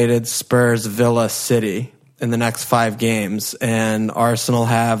 United, Spurs, Villa, City in the next 5 games, and Arsenal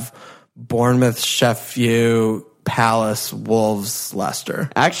have Bournemouth, Sheffield, Palace, Wolves,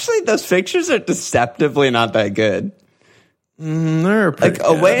 Leicester. Actually, those fixtures are deceptively not that good. They're pretty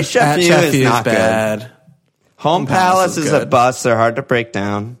good. Away Sheffield is not bad. Good. Home Palace is a bust. They're hard to break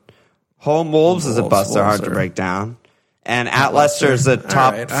down. Home Wolves is a bust. They're hard to break down. And at Leicester is a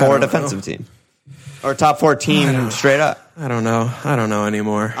top 4 defensive team. Or top 4 team straight up. I don't know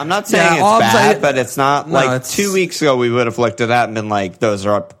anymore. I'm not saying it's bad, but it's not like 2 weeks ago we would have looked at that and been like, those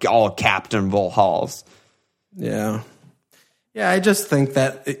are all captainable hauls. Yeah. Yeah, I just think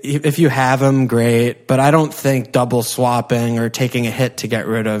that if you have them, great. But I don't think double swapping or taking a hit to get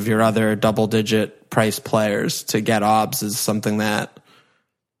rid of your other double-digit price players to get Obbs is something that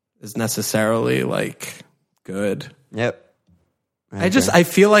is necessarily like good. Yep. I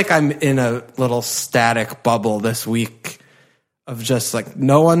feel like I'm in a little static bubble this week of just like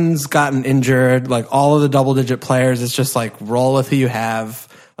no one's gotten injured. Like all of the double-digit players, it's just like roll with who you have.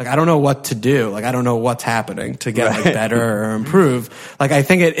 Like I don't know what to do. Like I don't know what's happening to get like better or improve. Like I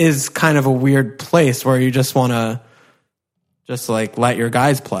think it is kind of a weird place where you just want to just like let your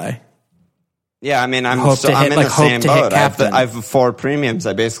guys play. Yeah, I mean, I'm in the same boat. I have 4 premiums.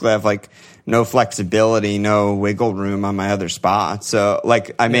 I basically have like no flexibility, no wiggle room on my other spots. So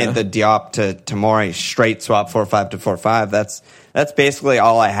like I made the Diop to Tomori straight swap 4-5 to 4-5. That's basically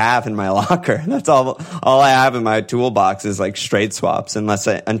all I have in my locker. That's all I have in my toolbox is like straight swaps unless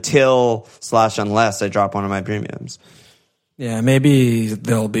I drop one of my premiums. Yeah, maybe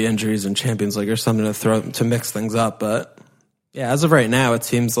there'll be injuries in Champions League or something to mix things up, but yeah, as of right now it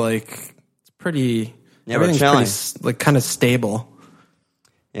seems like pretty, everything's pretty, like kind of stable.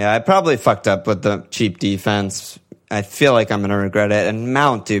 Yeah, I probably fucked up with the cheap defense. I feel like I'm going to regret it. And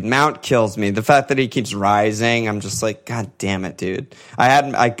Mount, dude, Mount kills me. The fact that he keeps rising, I'm just like, God damn it, dude.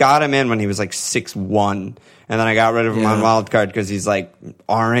 I got him in when he was like 6'1", and then I got rid of him on wildcard because he's like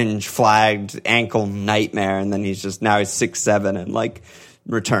orange flagged ankle nightmare, and then he's 6'7" and like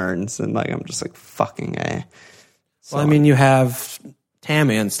returns, and like I'm just like fucking A. So, well, I mean, you have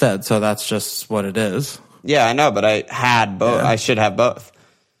Tammy instead, so that's just what it is. Yeah, I know, but I had both. Yeah. I should have both.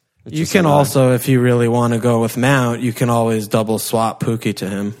 You can also, if you really want to go with Mount, you can always double swap Pookie to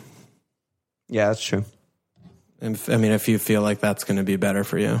him. Yeah, that's true. If you feel like that's going to be better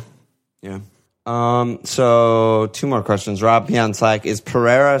for you. Yeah. So 2 more questions. Rob P on Slack, is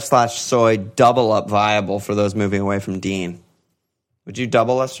Pereira/Soy double up viable for those moving away from Dean? Would you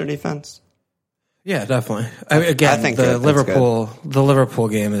double Leicester defense? Yeah, definitely. I think the Liverpool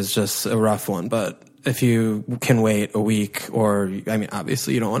game is just a rough one, but if you can wait a week, or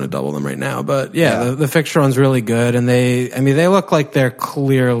obviously you don't want to double them right now, but the fixture one's really good, and they look like they're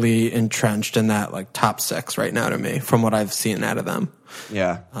clearly entrenched in that like top 6 right now to me, from what I've seen out of them.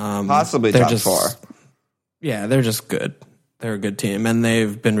 Yeah, possibly top 4. Yeah, they're just good. They're a good team, and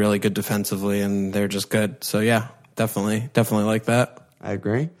they've been really good defensively, and they're just good. So yeah, definitely like that. I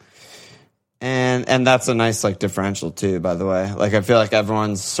agree. And that's a nice like differential too, by the way. Like I feel like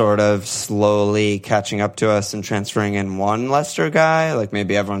everyone's sort of slowly catching up to us and transferring in one Leicester guy. Like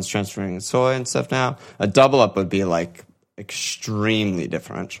maybe everyone's transferring Soy and stuff now. A double up would be like extremely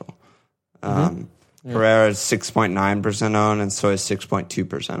differential. Pereira's 6.9% owned and Soy's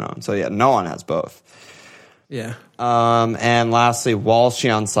 6.2% owned. So yeah, no one has both. Yeah. And lastly,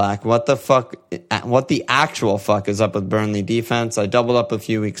 Walshy on Slack. What the actual fuck is up with Burnley defense? I doubled up a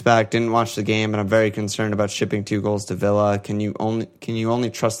few weeks back, didn't watch the game, and I'm very concerned about shipping 2 goals to Villa. Can you only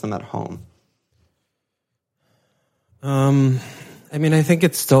trust them at home? I think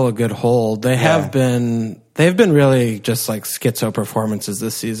it's still a good hold. They've been really just like schizo performances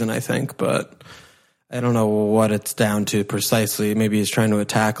this season, I think, but I don't know what it's down to precisely. Maybe he's trying to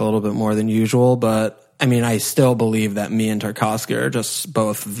attack a little bit more than usual, but I still believe that me and Tarkowski are just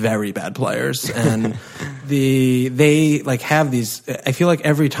both very bad players, and they like have these. I feel like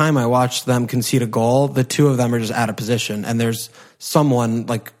every time I watch them concede a goal, the 2 of them are just out of position, and there's someone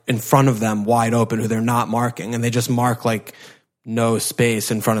like in front of them wide open who they're not marking, and they just mark like no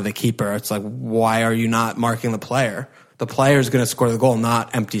space in front of the keeper. It's like, why are you not marking the player? The player is going to score the goal,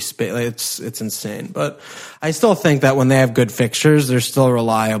 not empty space. It's insane, but I still think that when they have good fixtures, they're still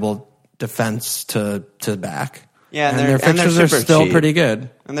reliable defense to back. Yeah, and their fixtures are still cheap. Pretty good.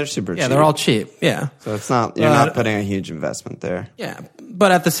 And they're super cheap. Yeah, they're all cheap. Yeah. So it's not you're not putting a huge investment there. Yeah.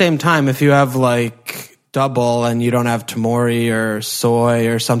 But at the same time, if you have like double and you don't have Tomori or Soy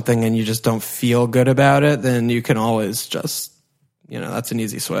or something and you just don't feel good about it, then you can always just that's an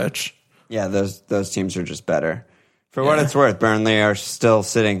easy switch. Yeah, those teams are just better. For what it's worth, Burnley are still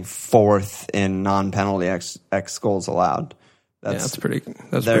sitting 4th in non-penalty X goals allowed. That's pretty good.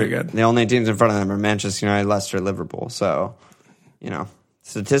 The only teams in front of them are Manchester United, Leicester, Liverpool. So,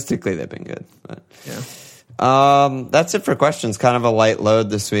 statistically they've been good. But that's it for questions. Kind of a light load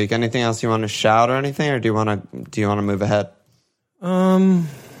this week. Anything else you want to shout or anything, or do you want to move ahead? I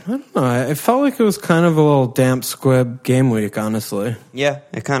don't know. I felt like it was kind of a little damp squib game week, honestly. Yeah,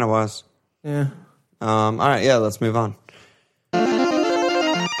 it kind of was. Yeah. All right. Yeah, let's move on.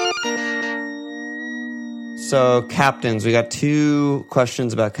 So captains, we got 2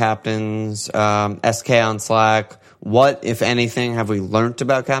 questions about captains. SK on Slack. What, if anything, have we learnt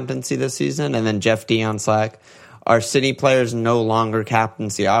about captaincy this season? And then Jeff D on Slack. Are City players no longer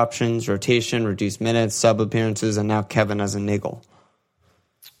captaincy options? Rotation, reduced minutes, sub appearances, and now Kevin has a niggle.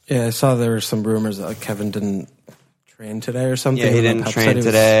 Yeah, I saw there were some rumors that Kevin didn't train today or something. Yeah, he didn't train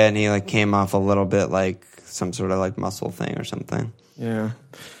today, and he came off a little bit some sort of like muscle thing or something. Yeah.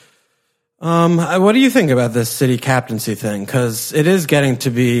 What do you think about this City captaincy thing? Because it is getting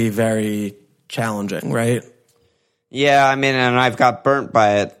to be very challenging, right? Yeah, I mean, and I've got burnt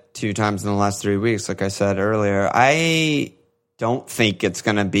by it 2 times in the last 3 weeks, like I said earlier. I don't think it's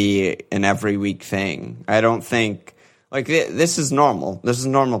going to be an every week thing. I don't think, like, this is normal. This is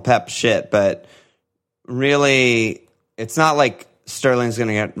normal Pep shit, but really, it's not like Sterling's going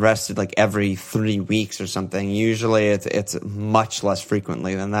to get rested like every 3 weeks or something. Usually it's much less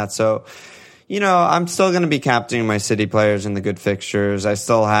frequently than that. So, I'm still going to be captaining my City players in the good fixtures. I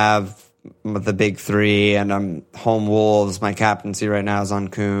still have the big 3, and I'm home Wolves. My captaincy right now is on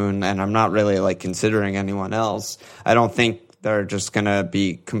Kuhn, and I'm not really like considering anyone else. I don't think they're just going to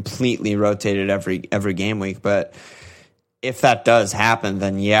be completely rotated every game week, but if that does happen,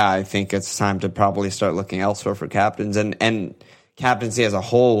 then yeah, I think it's time to probably start looking elsewhere for captains, and captaincy as a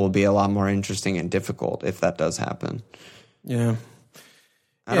whole will be a lot more interesting and difficult if that does happen. Yeah.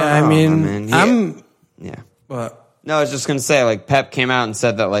 I mean, yeah. But no, I was just going to say, like, Pep came out and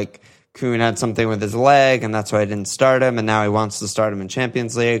said that, like, Kuhn had something with his leg, and that's why I didn't start him, and now he wants to start him in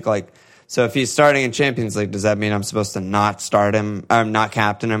Champions League. Like, so if he's starting in Champions League, does that mean I'm supposed to not start him? I'm not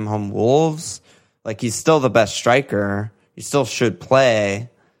captain him home Wolves? Like, he's still the best striker. He still should play.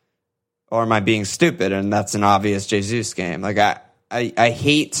 Or am I being stupid? And that's an obvious Jesus game. Like, I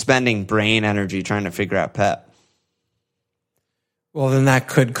hate spending brain energy trying to figure out Pep. Well, then that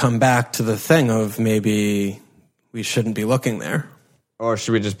could come back to the thing of maybe we shouldn't be looking there. Or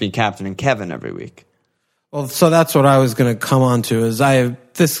should we just be captaining Kevin every week? Well, so that's what I was going to come on to.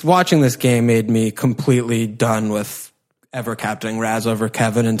 Is watching this game made me completely done with ever captaining Raz over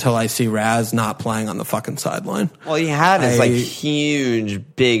Kevin until I see Raz not playing on the fucking sideline. Well, he had his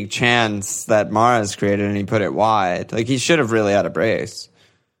huge, big chance that Mahrez created, and he put it wide. Like, he should have really had a brace.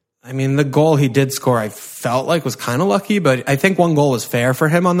 I mean, the goal he did score, I felt like was kind of lucky, but I think one goal was fair for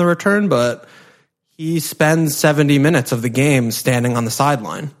him on the return, but he spends 70 minutes of the game standing on the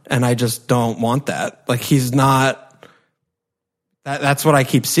sideline, and I just don't want that. Like, he's not... That's what I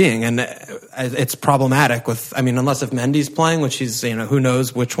keep seeing, and it's problematic unless if Mendy's playing, which he's, who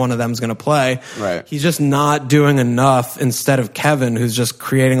knows which one of them is going to play. Right. He's just not doing enough instead of Kevin, who's just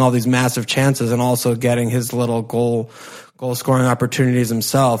creating all these massive chances and also getting his little goal scoring opportunities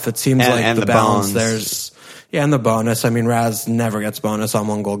himself. It seems like the balance there's... Yeah, and the bonus. I mean, Raz never gets bonus on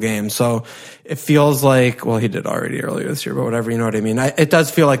 1-goal games. So it feels like, well, he did already earlier this year, but whatever, you know what I mean? It does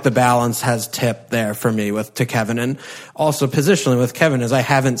feel like the balance has tipped there for me to Kevin. And also positionally with Kevin is I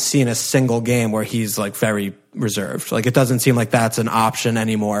haven't seen a single game where he's like very reserved. Like, it doesn't seem like that's an option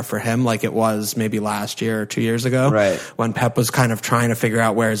anymore for him like it was maybe last year or 2 years ago. Right. When Pep was kind of trying to figure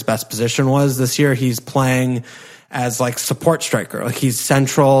out where his best position was. This year he's playing as like support striker. Like, he's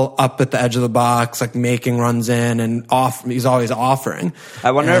central up at the edge of the box, like making runs in and off. He's always offering.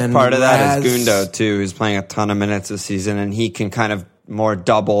 I wonder if part of that is Gundo too, who's playing a ton of minutes this season, and he can kind of more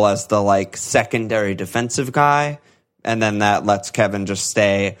double as the like secondary defensive guy. And then that lets Kevin just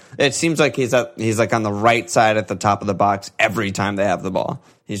stay. It seems like he's like on the right side at the top of the box every time they have the ball.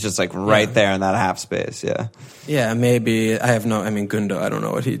 He's just like right there in that half space. Yeah. Yeah, maybe. Gundo, I don't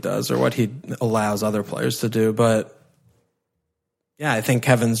know what he does or what he allows other players to do, but yeah, I think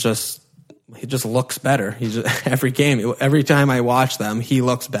Kevin's he just looks better. Every game, every time I watch them, he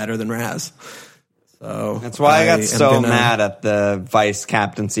looks better than Raz. So that's why I got so mad at the vice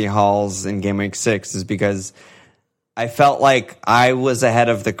captaincy hauls in game week 6 is because I felt like I was ahead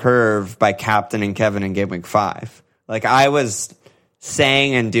of the curve by captaining Kevin in game week 5. Like, I was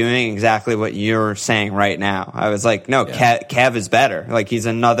saying and doing exactly what you're saying right now. I was like, no, Kev is better. Like, he's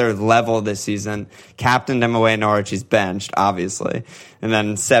another level this season. Captained him away Norwich. He's benched, obviously. And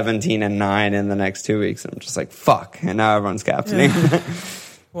then 17-9 in the next 2 weeks. I'm just like, fuck. And now everyone's captaining. Yeah.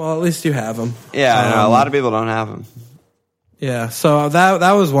 Well, at least you have him. Yeah, I know. A lot of people don't have him. Yeah, so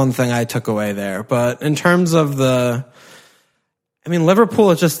that was one thing I took away there. But in terms of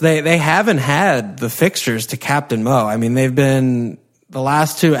Liverpool, it's just they haven't had the fixtures to captain Mo. I mean, they've been the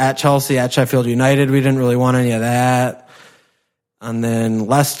last 2 at Chelsea, at Sheffield United. We didn't really want any of that. And then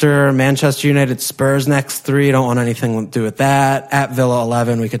Leicester, Manchester United, Spurs next 3. Don't want anything to do with that. At Villa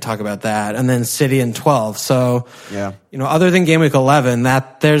 11, we could talk about that. And then City in 12. So, yeah, other than game week 11,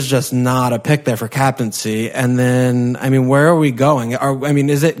 there's just not a pick there for captaincy. And then, where are we going?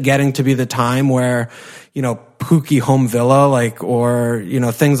 Is it getting to be the time where, Pookie home Villa, or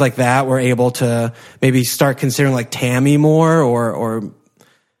things like that, we're able to maybe start considering like Tammy more or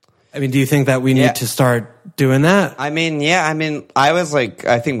I mean, do you think that we need to start doing that? I mean, yeah. I mean,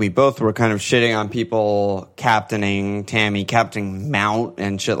 I think we both were kind of shitting on people captaining Tammy, captaining Mount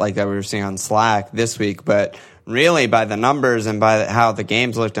and shit like that we were seeing on Slack this week. But really, by the numbers and by how the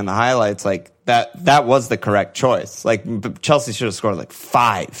games looked in the highlights, like that was the correct choice. Like Chelsea should have scored like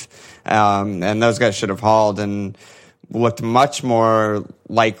 5, and those guys should have hauled and looked much more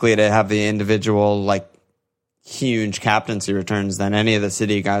likely to have the individual like huge captaincy returns than any of the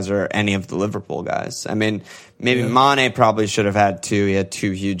City guys or any of the Liverpool guys. I mean, maybe Mane probably should have had 2. He had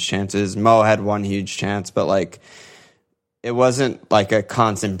 2 huge chances. Mo had 1 huge chance, but like it wasn't like a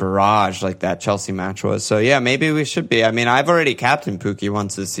constant barrage like that Chelsea match was. So yeah, maybe we should be. I mean, I've already captained Pukki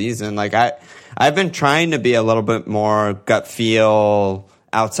once this season. Like I've been trying to be a little bit more gut feel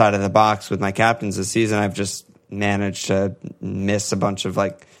outside of the box with my captains this season. I've just managed to miss a bunch of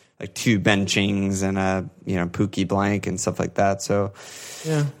like 2 benchings and a Pukki blank and stuff like that. So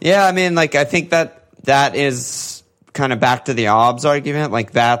yeah. I mean, like I think that is kind of back to the OBS argument.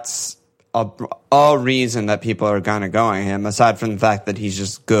 Like that's a reason that people are kind of going him. Aside from the fact that he's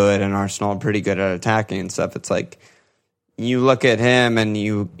just good and Arsenal are pretty good at attacking and stuff. It's like you look at him and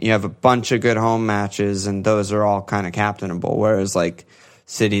you have a bunch of good home matches and those are all kind of captainable. Whereas like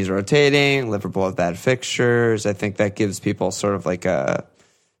City's rotating, Liverpool have bad fixtures. I think that gives people sort of like a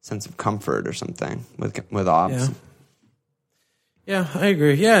sense of comfort or something with OBS. Yeah, I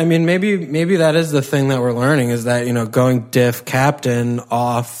agree. Yeah, I mean, maybe that is the thing that we're learning is that, going diff captain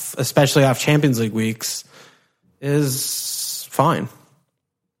off, especially off Champions League weeks, is fine.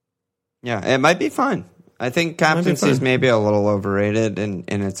 Yeah, it might be fine. I think captaincy is maybe a little overrated in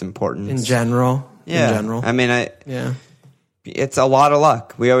its importance. In general. I mean, it's a lot of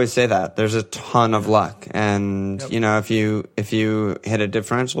luck. We always say that. There's a ton of luck. And, if you hit a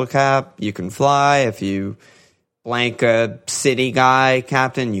differential cap, you can fly. If you blank a City guy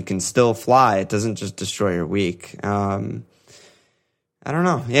captain, you can still fly. It doesn't just destroy your week. I don't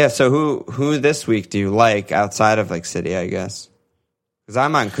know. Yeah, so who this week do you like outside of like City, I guess? Because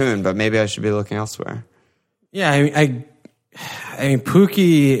I'm on Kuhn, but maybe I should be looking elsewhere. Yeah, I mean,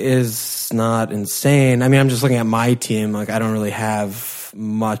 Pukki is not insane. I mean, I'm just looking at my team. Like, I don't really have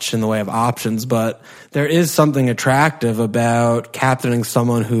much in the way of options, but there is something attractive about captaining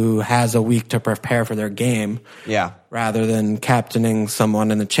someone who has a week to prepare for their game. Yeah. Rather than captaining someone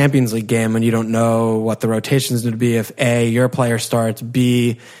in the Champions League game when you don't know what the rotations would be if A, your player starts,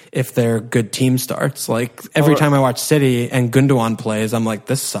 B, if their good team starts. Like, every time I watch City and Gundogan plays, I'm like,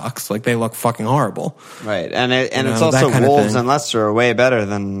 this sucks. Like, they look fucking horrible. Right. And it's also Wolves and Leicester are way better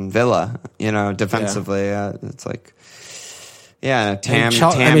than Villa, defensively. Yeah. It's like,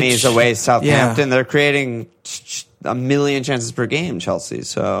 Tammy's away Southampton. They're creating a million chances per game, Chelsea.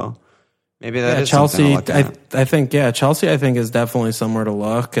 So maybe that is Chelsea. Something to look at. I think Chelsea. I think is definitely somewhere to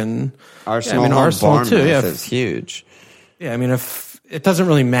look, and Arsenal. Arsenal too. Yeah, is huge. Yeah, I mean, if it doesn't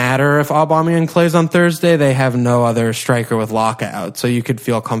really matter if Aubameyang plays on Thursday, they have no other striker with lockout, so you could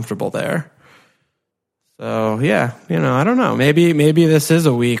feel comfortable there. So yeah, I don't know. Maybe this is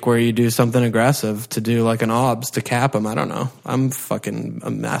a week where you do something aggressive to do like an OBS to cap him. I don't know. I'm fucking a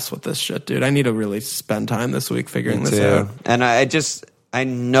mess with this shit, dude. I need to really spend time this week figuring this out. And I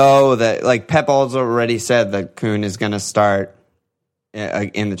know that like Pep also already said that Kuhn is going to start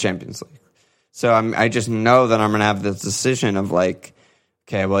in the Champions League. So I just know that I'm going to have this decision of like,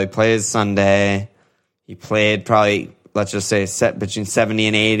 okay, well he plays Sunday. He played probably, let's just say, set between 70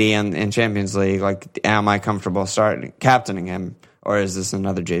 and 80 in Champions League. Like, am I comfortable captaining him, or is this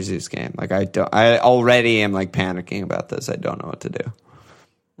another Jesus game? Like, I already am like panicking about this. I don't know what to do.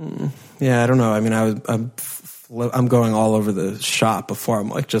 Yeah, I don't know. I mean, I'm going all over the shop before. I'm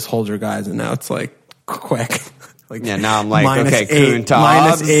like, just hold your guys, and now it's like quick. Like, now I'm like, okay, Kuhn to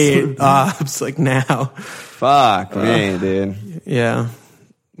 -8 OBS. Like now, fuck me, dude. Yeah,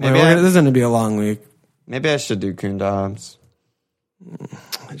 this is going to be a long week. Maybe I should do Kuhn to OBS.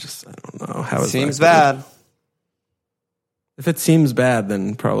 I don't know how it seems bad. If it seems bad,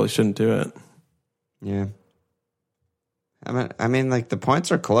 then probably shouldn't do it. Yeah. I mean, like the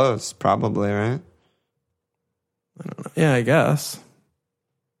points are close, probably, right? I don't know. Yeah, I guess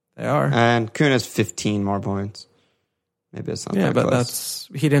they are. And Kuhn has 15 more points. Maybe it's not. Yeah, but close.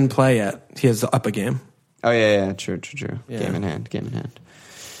 he didn't play yet. He has up a game. Oh yeah, true. Yeah. Game in hand.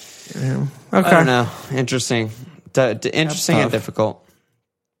 Yeah. Okay. I don't know. Interesting. Interesting and difficult.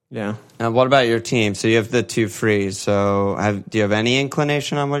 Yeah. Now, what about your team? So you have the 2 free. So do you have any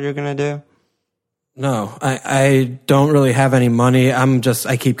inclination on what you're going to do? No, I don't really have any money. I'm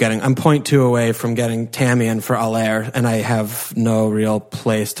 0.2 away from getting Tammy in for Allaire, and I have no real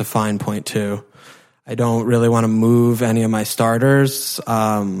place to find 0.2. I don't really want to move any of my starters.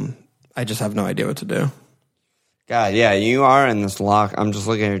 I just have no idea what to do. God, yeah, you are in this lock. I'm just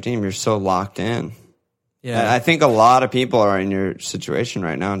looking at your team. You're so locked in. Yeah. I think a lot of people are in your situation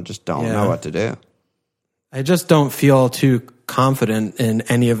right now and just don't know what to do. I just don't feel too confident in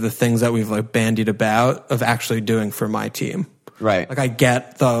any of the things that we've like bandied about of actually doing for my team. Right. Like I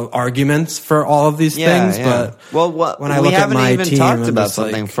get the arguments for all of these things, but when I look at my team, talked about I'm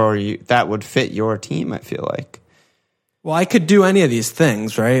something for you that would fit your team, I feel like. Well, I could do any of these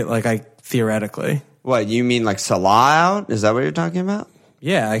things, right? Like I theoretically. What, you mean like Salah out? Is that what you're talking about?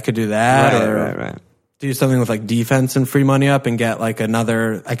 Yeah, I could do that. Right. Do something with like defense and free money up and get like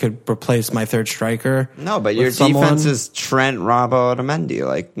another. I could replace my third striker. No, but your defense is Trent, Robbo, Otamendi.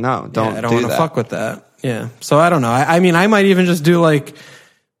 Like, no, don't. I don't want to fuck with that. Yeah. So I don't know. I mean, I might even just do like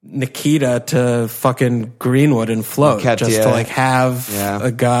Nikita to fucking Greenwood and float just to like have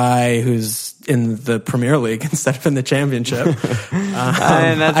a guy who's in the Premier League instead of in the Championship. I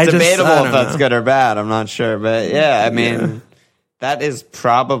mean, that's debatable if that's good or bad. I'm not sure, but yeah, I mean. That is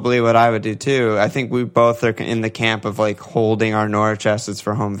probably what I would do too. I think we both are in the camp of like holding our Norwich assets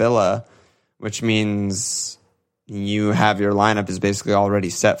for home Villa, which means you have your lineup is basically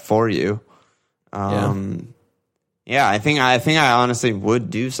already set for you. Yeah, I think I honestly would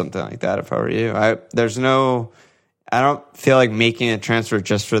do something like that if I were you. I don't feel like making a transfer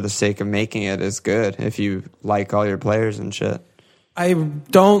just for the sake of making it is good if you like all your players and shit. I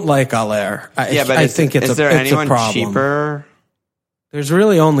don't like Aller. I think it's is there anyone cheaper? There's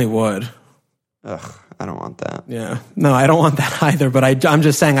really only Wood. Ugh, I don't want that. Yeah. No, I don't want that either, but I'm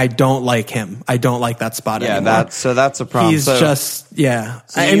just saying I don't like him. I don't like that spot anymore. That's a problem. He's just, yeah.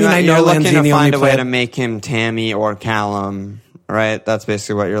 So I know you're looking to find a way to make him Tammy or Callum, right? That's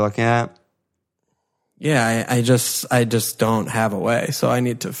basically what you're looking at? Yeah, I just don't have a way, so I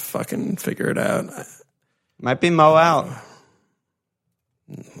need to fucking figure it out. Might be Mo out.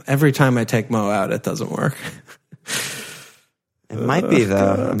 Every time I take Mo out, it doesn't work. It might be,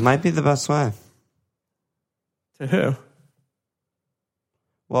 though. God. It might be the best way. To who?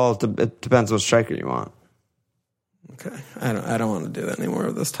 Well, it depends what striker you want. Okay. I don't want to do any more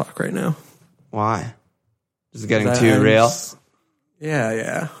of this talk right now. Why? Is it getting too real?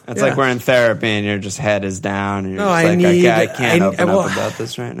 Yeah. It's like we're in therapy and your just head is down and you're I can't open up about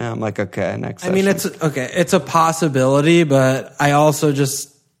this right now. I'm like, okay, next session. I mean, it's a possibility, but I also just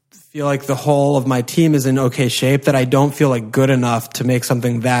feel like the whole of my team is in okay shape that I don't feel like good enough to make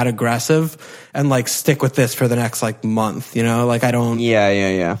something that aggressive and like stick with this for the next like month, you know? Like I don't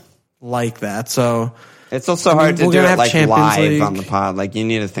like that. So it's also hard to do it like live on the pod. Like you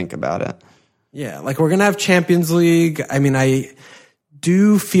need to think about it. Yeah. Like we're going to have Champions League. I mean, I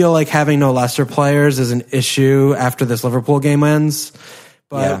do feel like having no Leicester players is an issue after this Liverpool game ends.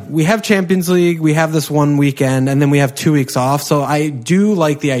 But we have Champions League, we have this one weekend, and then we have 2 weeks off. So I do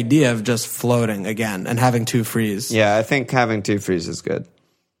like the idea of just floating again and having 2 frees. Yeah, I think having 2 frees is good.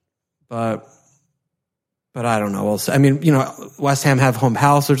 But I don't know. We'll see. I mean, you know, West Ham have home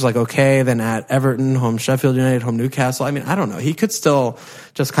house, which is like okay. Then at Everton, home Sheffield United, home Newcastle. I mean, I don't know. He could still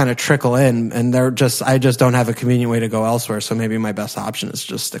just kind of trickle in, and I just don't have a convenient way to go elsewhere. So maybe my best option is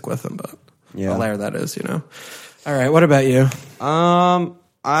just stick with him. But Allaire, that is, you know. All right, what about you?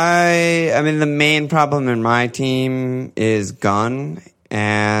 I mean, the main problem in my team is Gunn,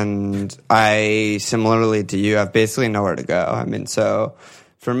 and I, similarly to you, have basically nowhere to go. I mean, so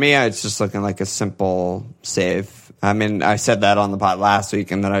for me, it's just looking like a simple save. I mean, I said that on the pod last week,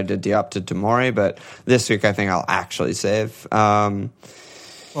 and then I did de-up to Tomori, but this week I think I'll actually save. Well,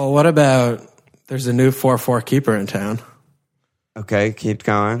 what about there's a new 4-4 keeper in town? Okay, keep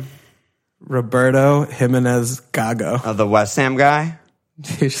going. Roberto Jimenez Gago. Oh, the West Ham guy?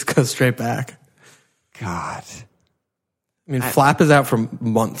 He just goes straight back. God. I mean, Flap is out for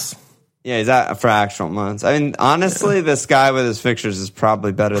months. Yeah, he's out for actual months. I mean, honestly, this guy with his fixtures is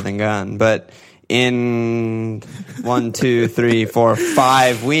probably better than Gunn. But in 1, 2, 3, 4,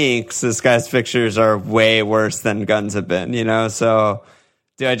 5 weeks, this guy's fixtures are way worse than Gunn's have been, you know? So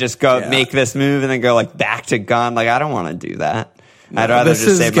do I just go make this move and then go like back to Gunn? Like, I don't want to do that. No, I'd rather just save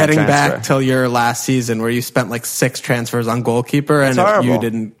my transfer. This is getting back till your last season where you spent like 6 transfers on goalkeeper and you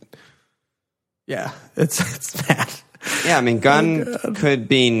didn't. Yeah, it's bad. Yeah, I mean, Gunn could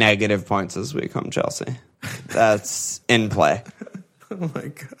be negative points this week home Chelsea. That's in play. Oh my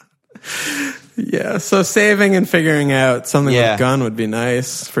God. Yeah, so saving and figuring out something with Gunn would be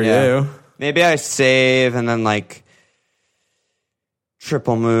nice for you. Maybe I save and then like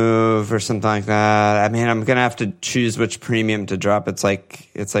triple move or something like that. I mean, I'm gonna have to choose which premium to drop. It's like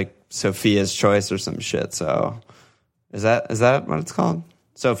Sophia's Choice or some shit. So is that what it's called?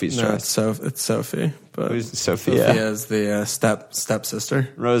 Sophie's Choice. It's Sophie. but Who's Sophia? Sophia is the stepsister.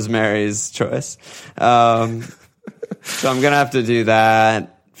 Rosemary's Choice. So I'm gonna have to do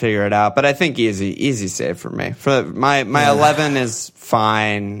that. Figure it out, but I think easy save for me. For my 11 is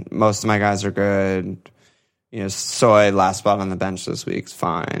fine. Most of my guys are good. You know, Soy last spot on the bench this week's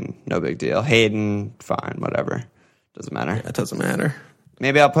fine. No big deal. Hayden, fine. Whatever. Doesn't matter. Yeah, it doesn't matter.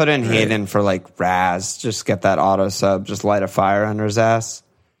 Maybe I'll put in Hayden for like Raz. Just get that auto sub. Just light a fire under his ass.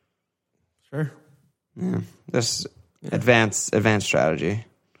 Sure. Yeah. This advanced strategy.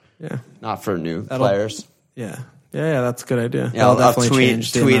 Yeah. Not for new players. Yeah. Yeah, that's a good idea. Yeah, I'll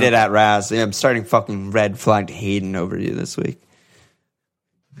tweet it at Raz. Yeah, I'm starting fucking red flagged Hayden over you this week.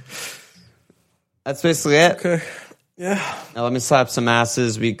 That's basically it. Okay. Yeah. Now let me slap some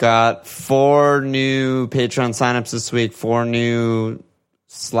asses. We got 4 new Patreon signups this week. 4 new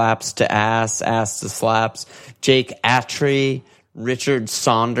slaps to ass to slaps. Jake Attree, Richard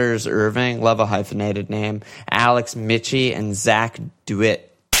Saunders Irving, love a hyphenated name. Alex Mitchie and Zach Dewitt.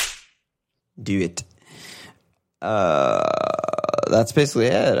 That's basically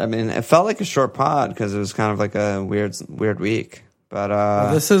it. I mean, it felt like a short pod because it was kind of like a weird week.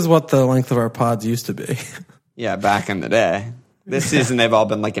 But this is what the length of our pods used to be. Yeah, back in the day. This season they've all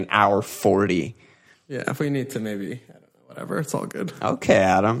been like an hour 40. Yeah, if we need to maybe, I don't know, whatever, it's all good. Okay,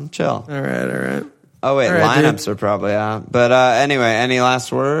 Adam, chill. All right. Oh wait, lineups are probably out. But anyway, any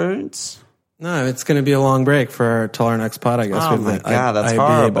last words? No, it's going to be a long break till our next pod, I guess. Oh my God, that's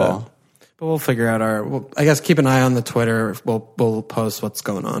horrible. But we'll figure out I guess keep an eye on the Twitter. We'll post what's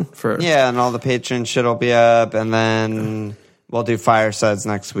going on and all the Patreon shit will be up, and then we'll do firesides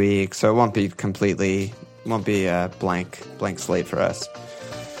next week, so it won't be a blank slate for us.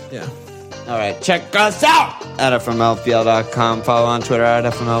 Yeah. All right, check us out at FMLFPL.com. Follow on Twitter at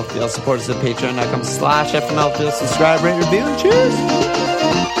FMLFPL. Support us at Patreon.com/FMLFPL. Subscribe, rate, review, and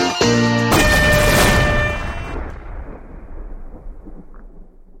cheers.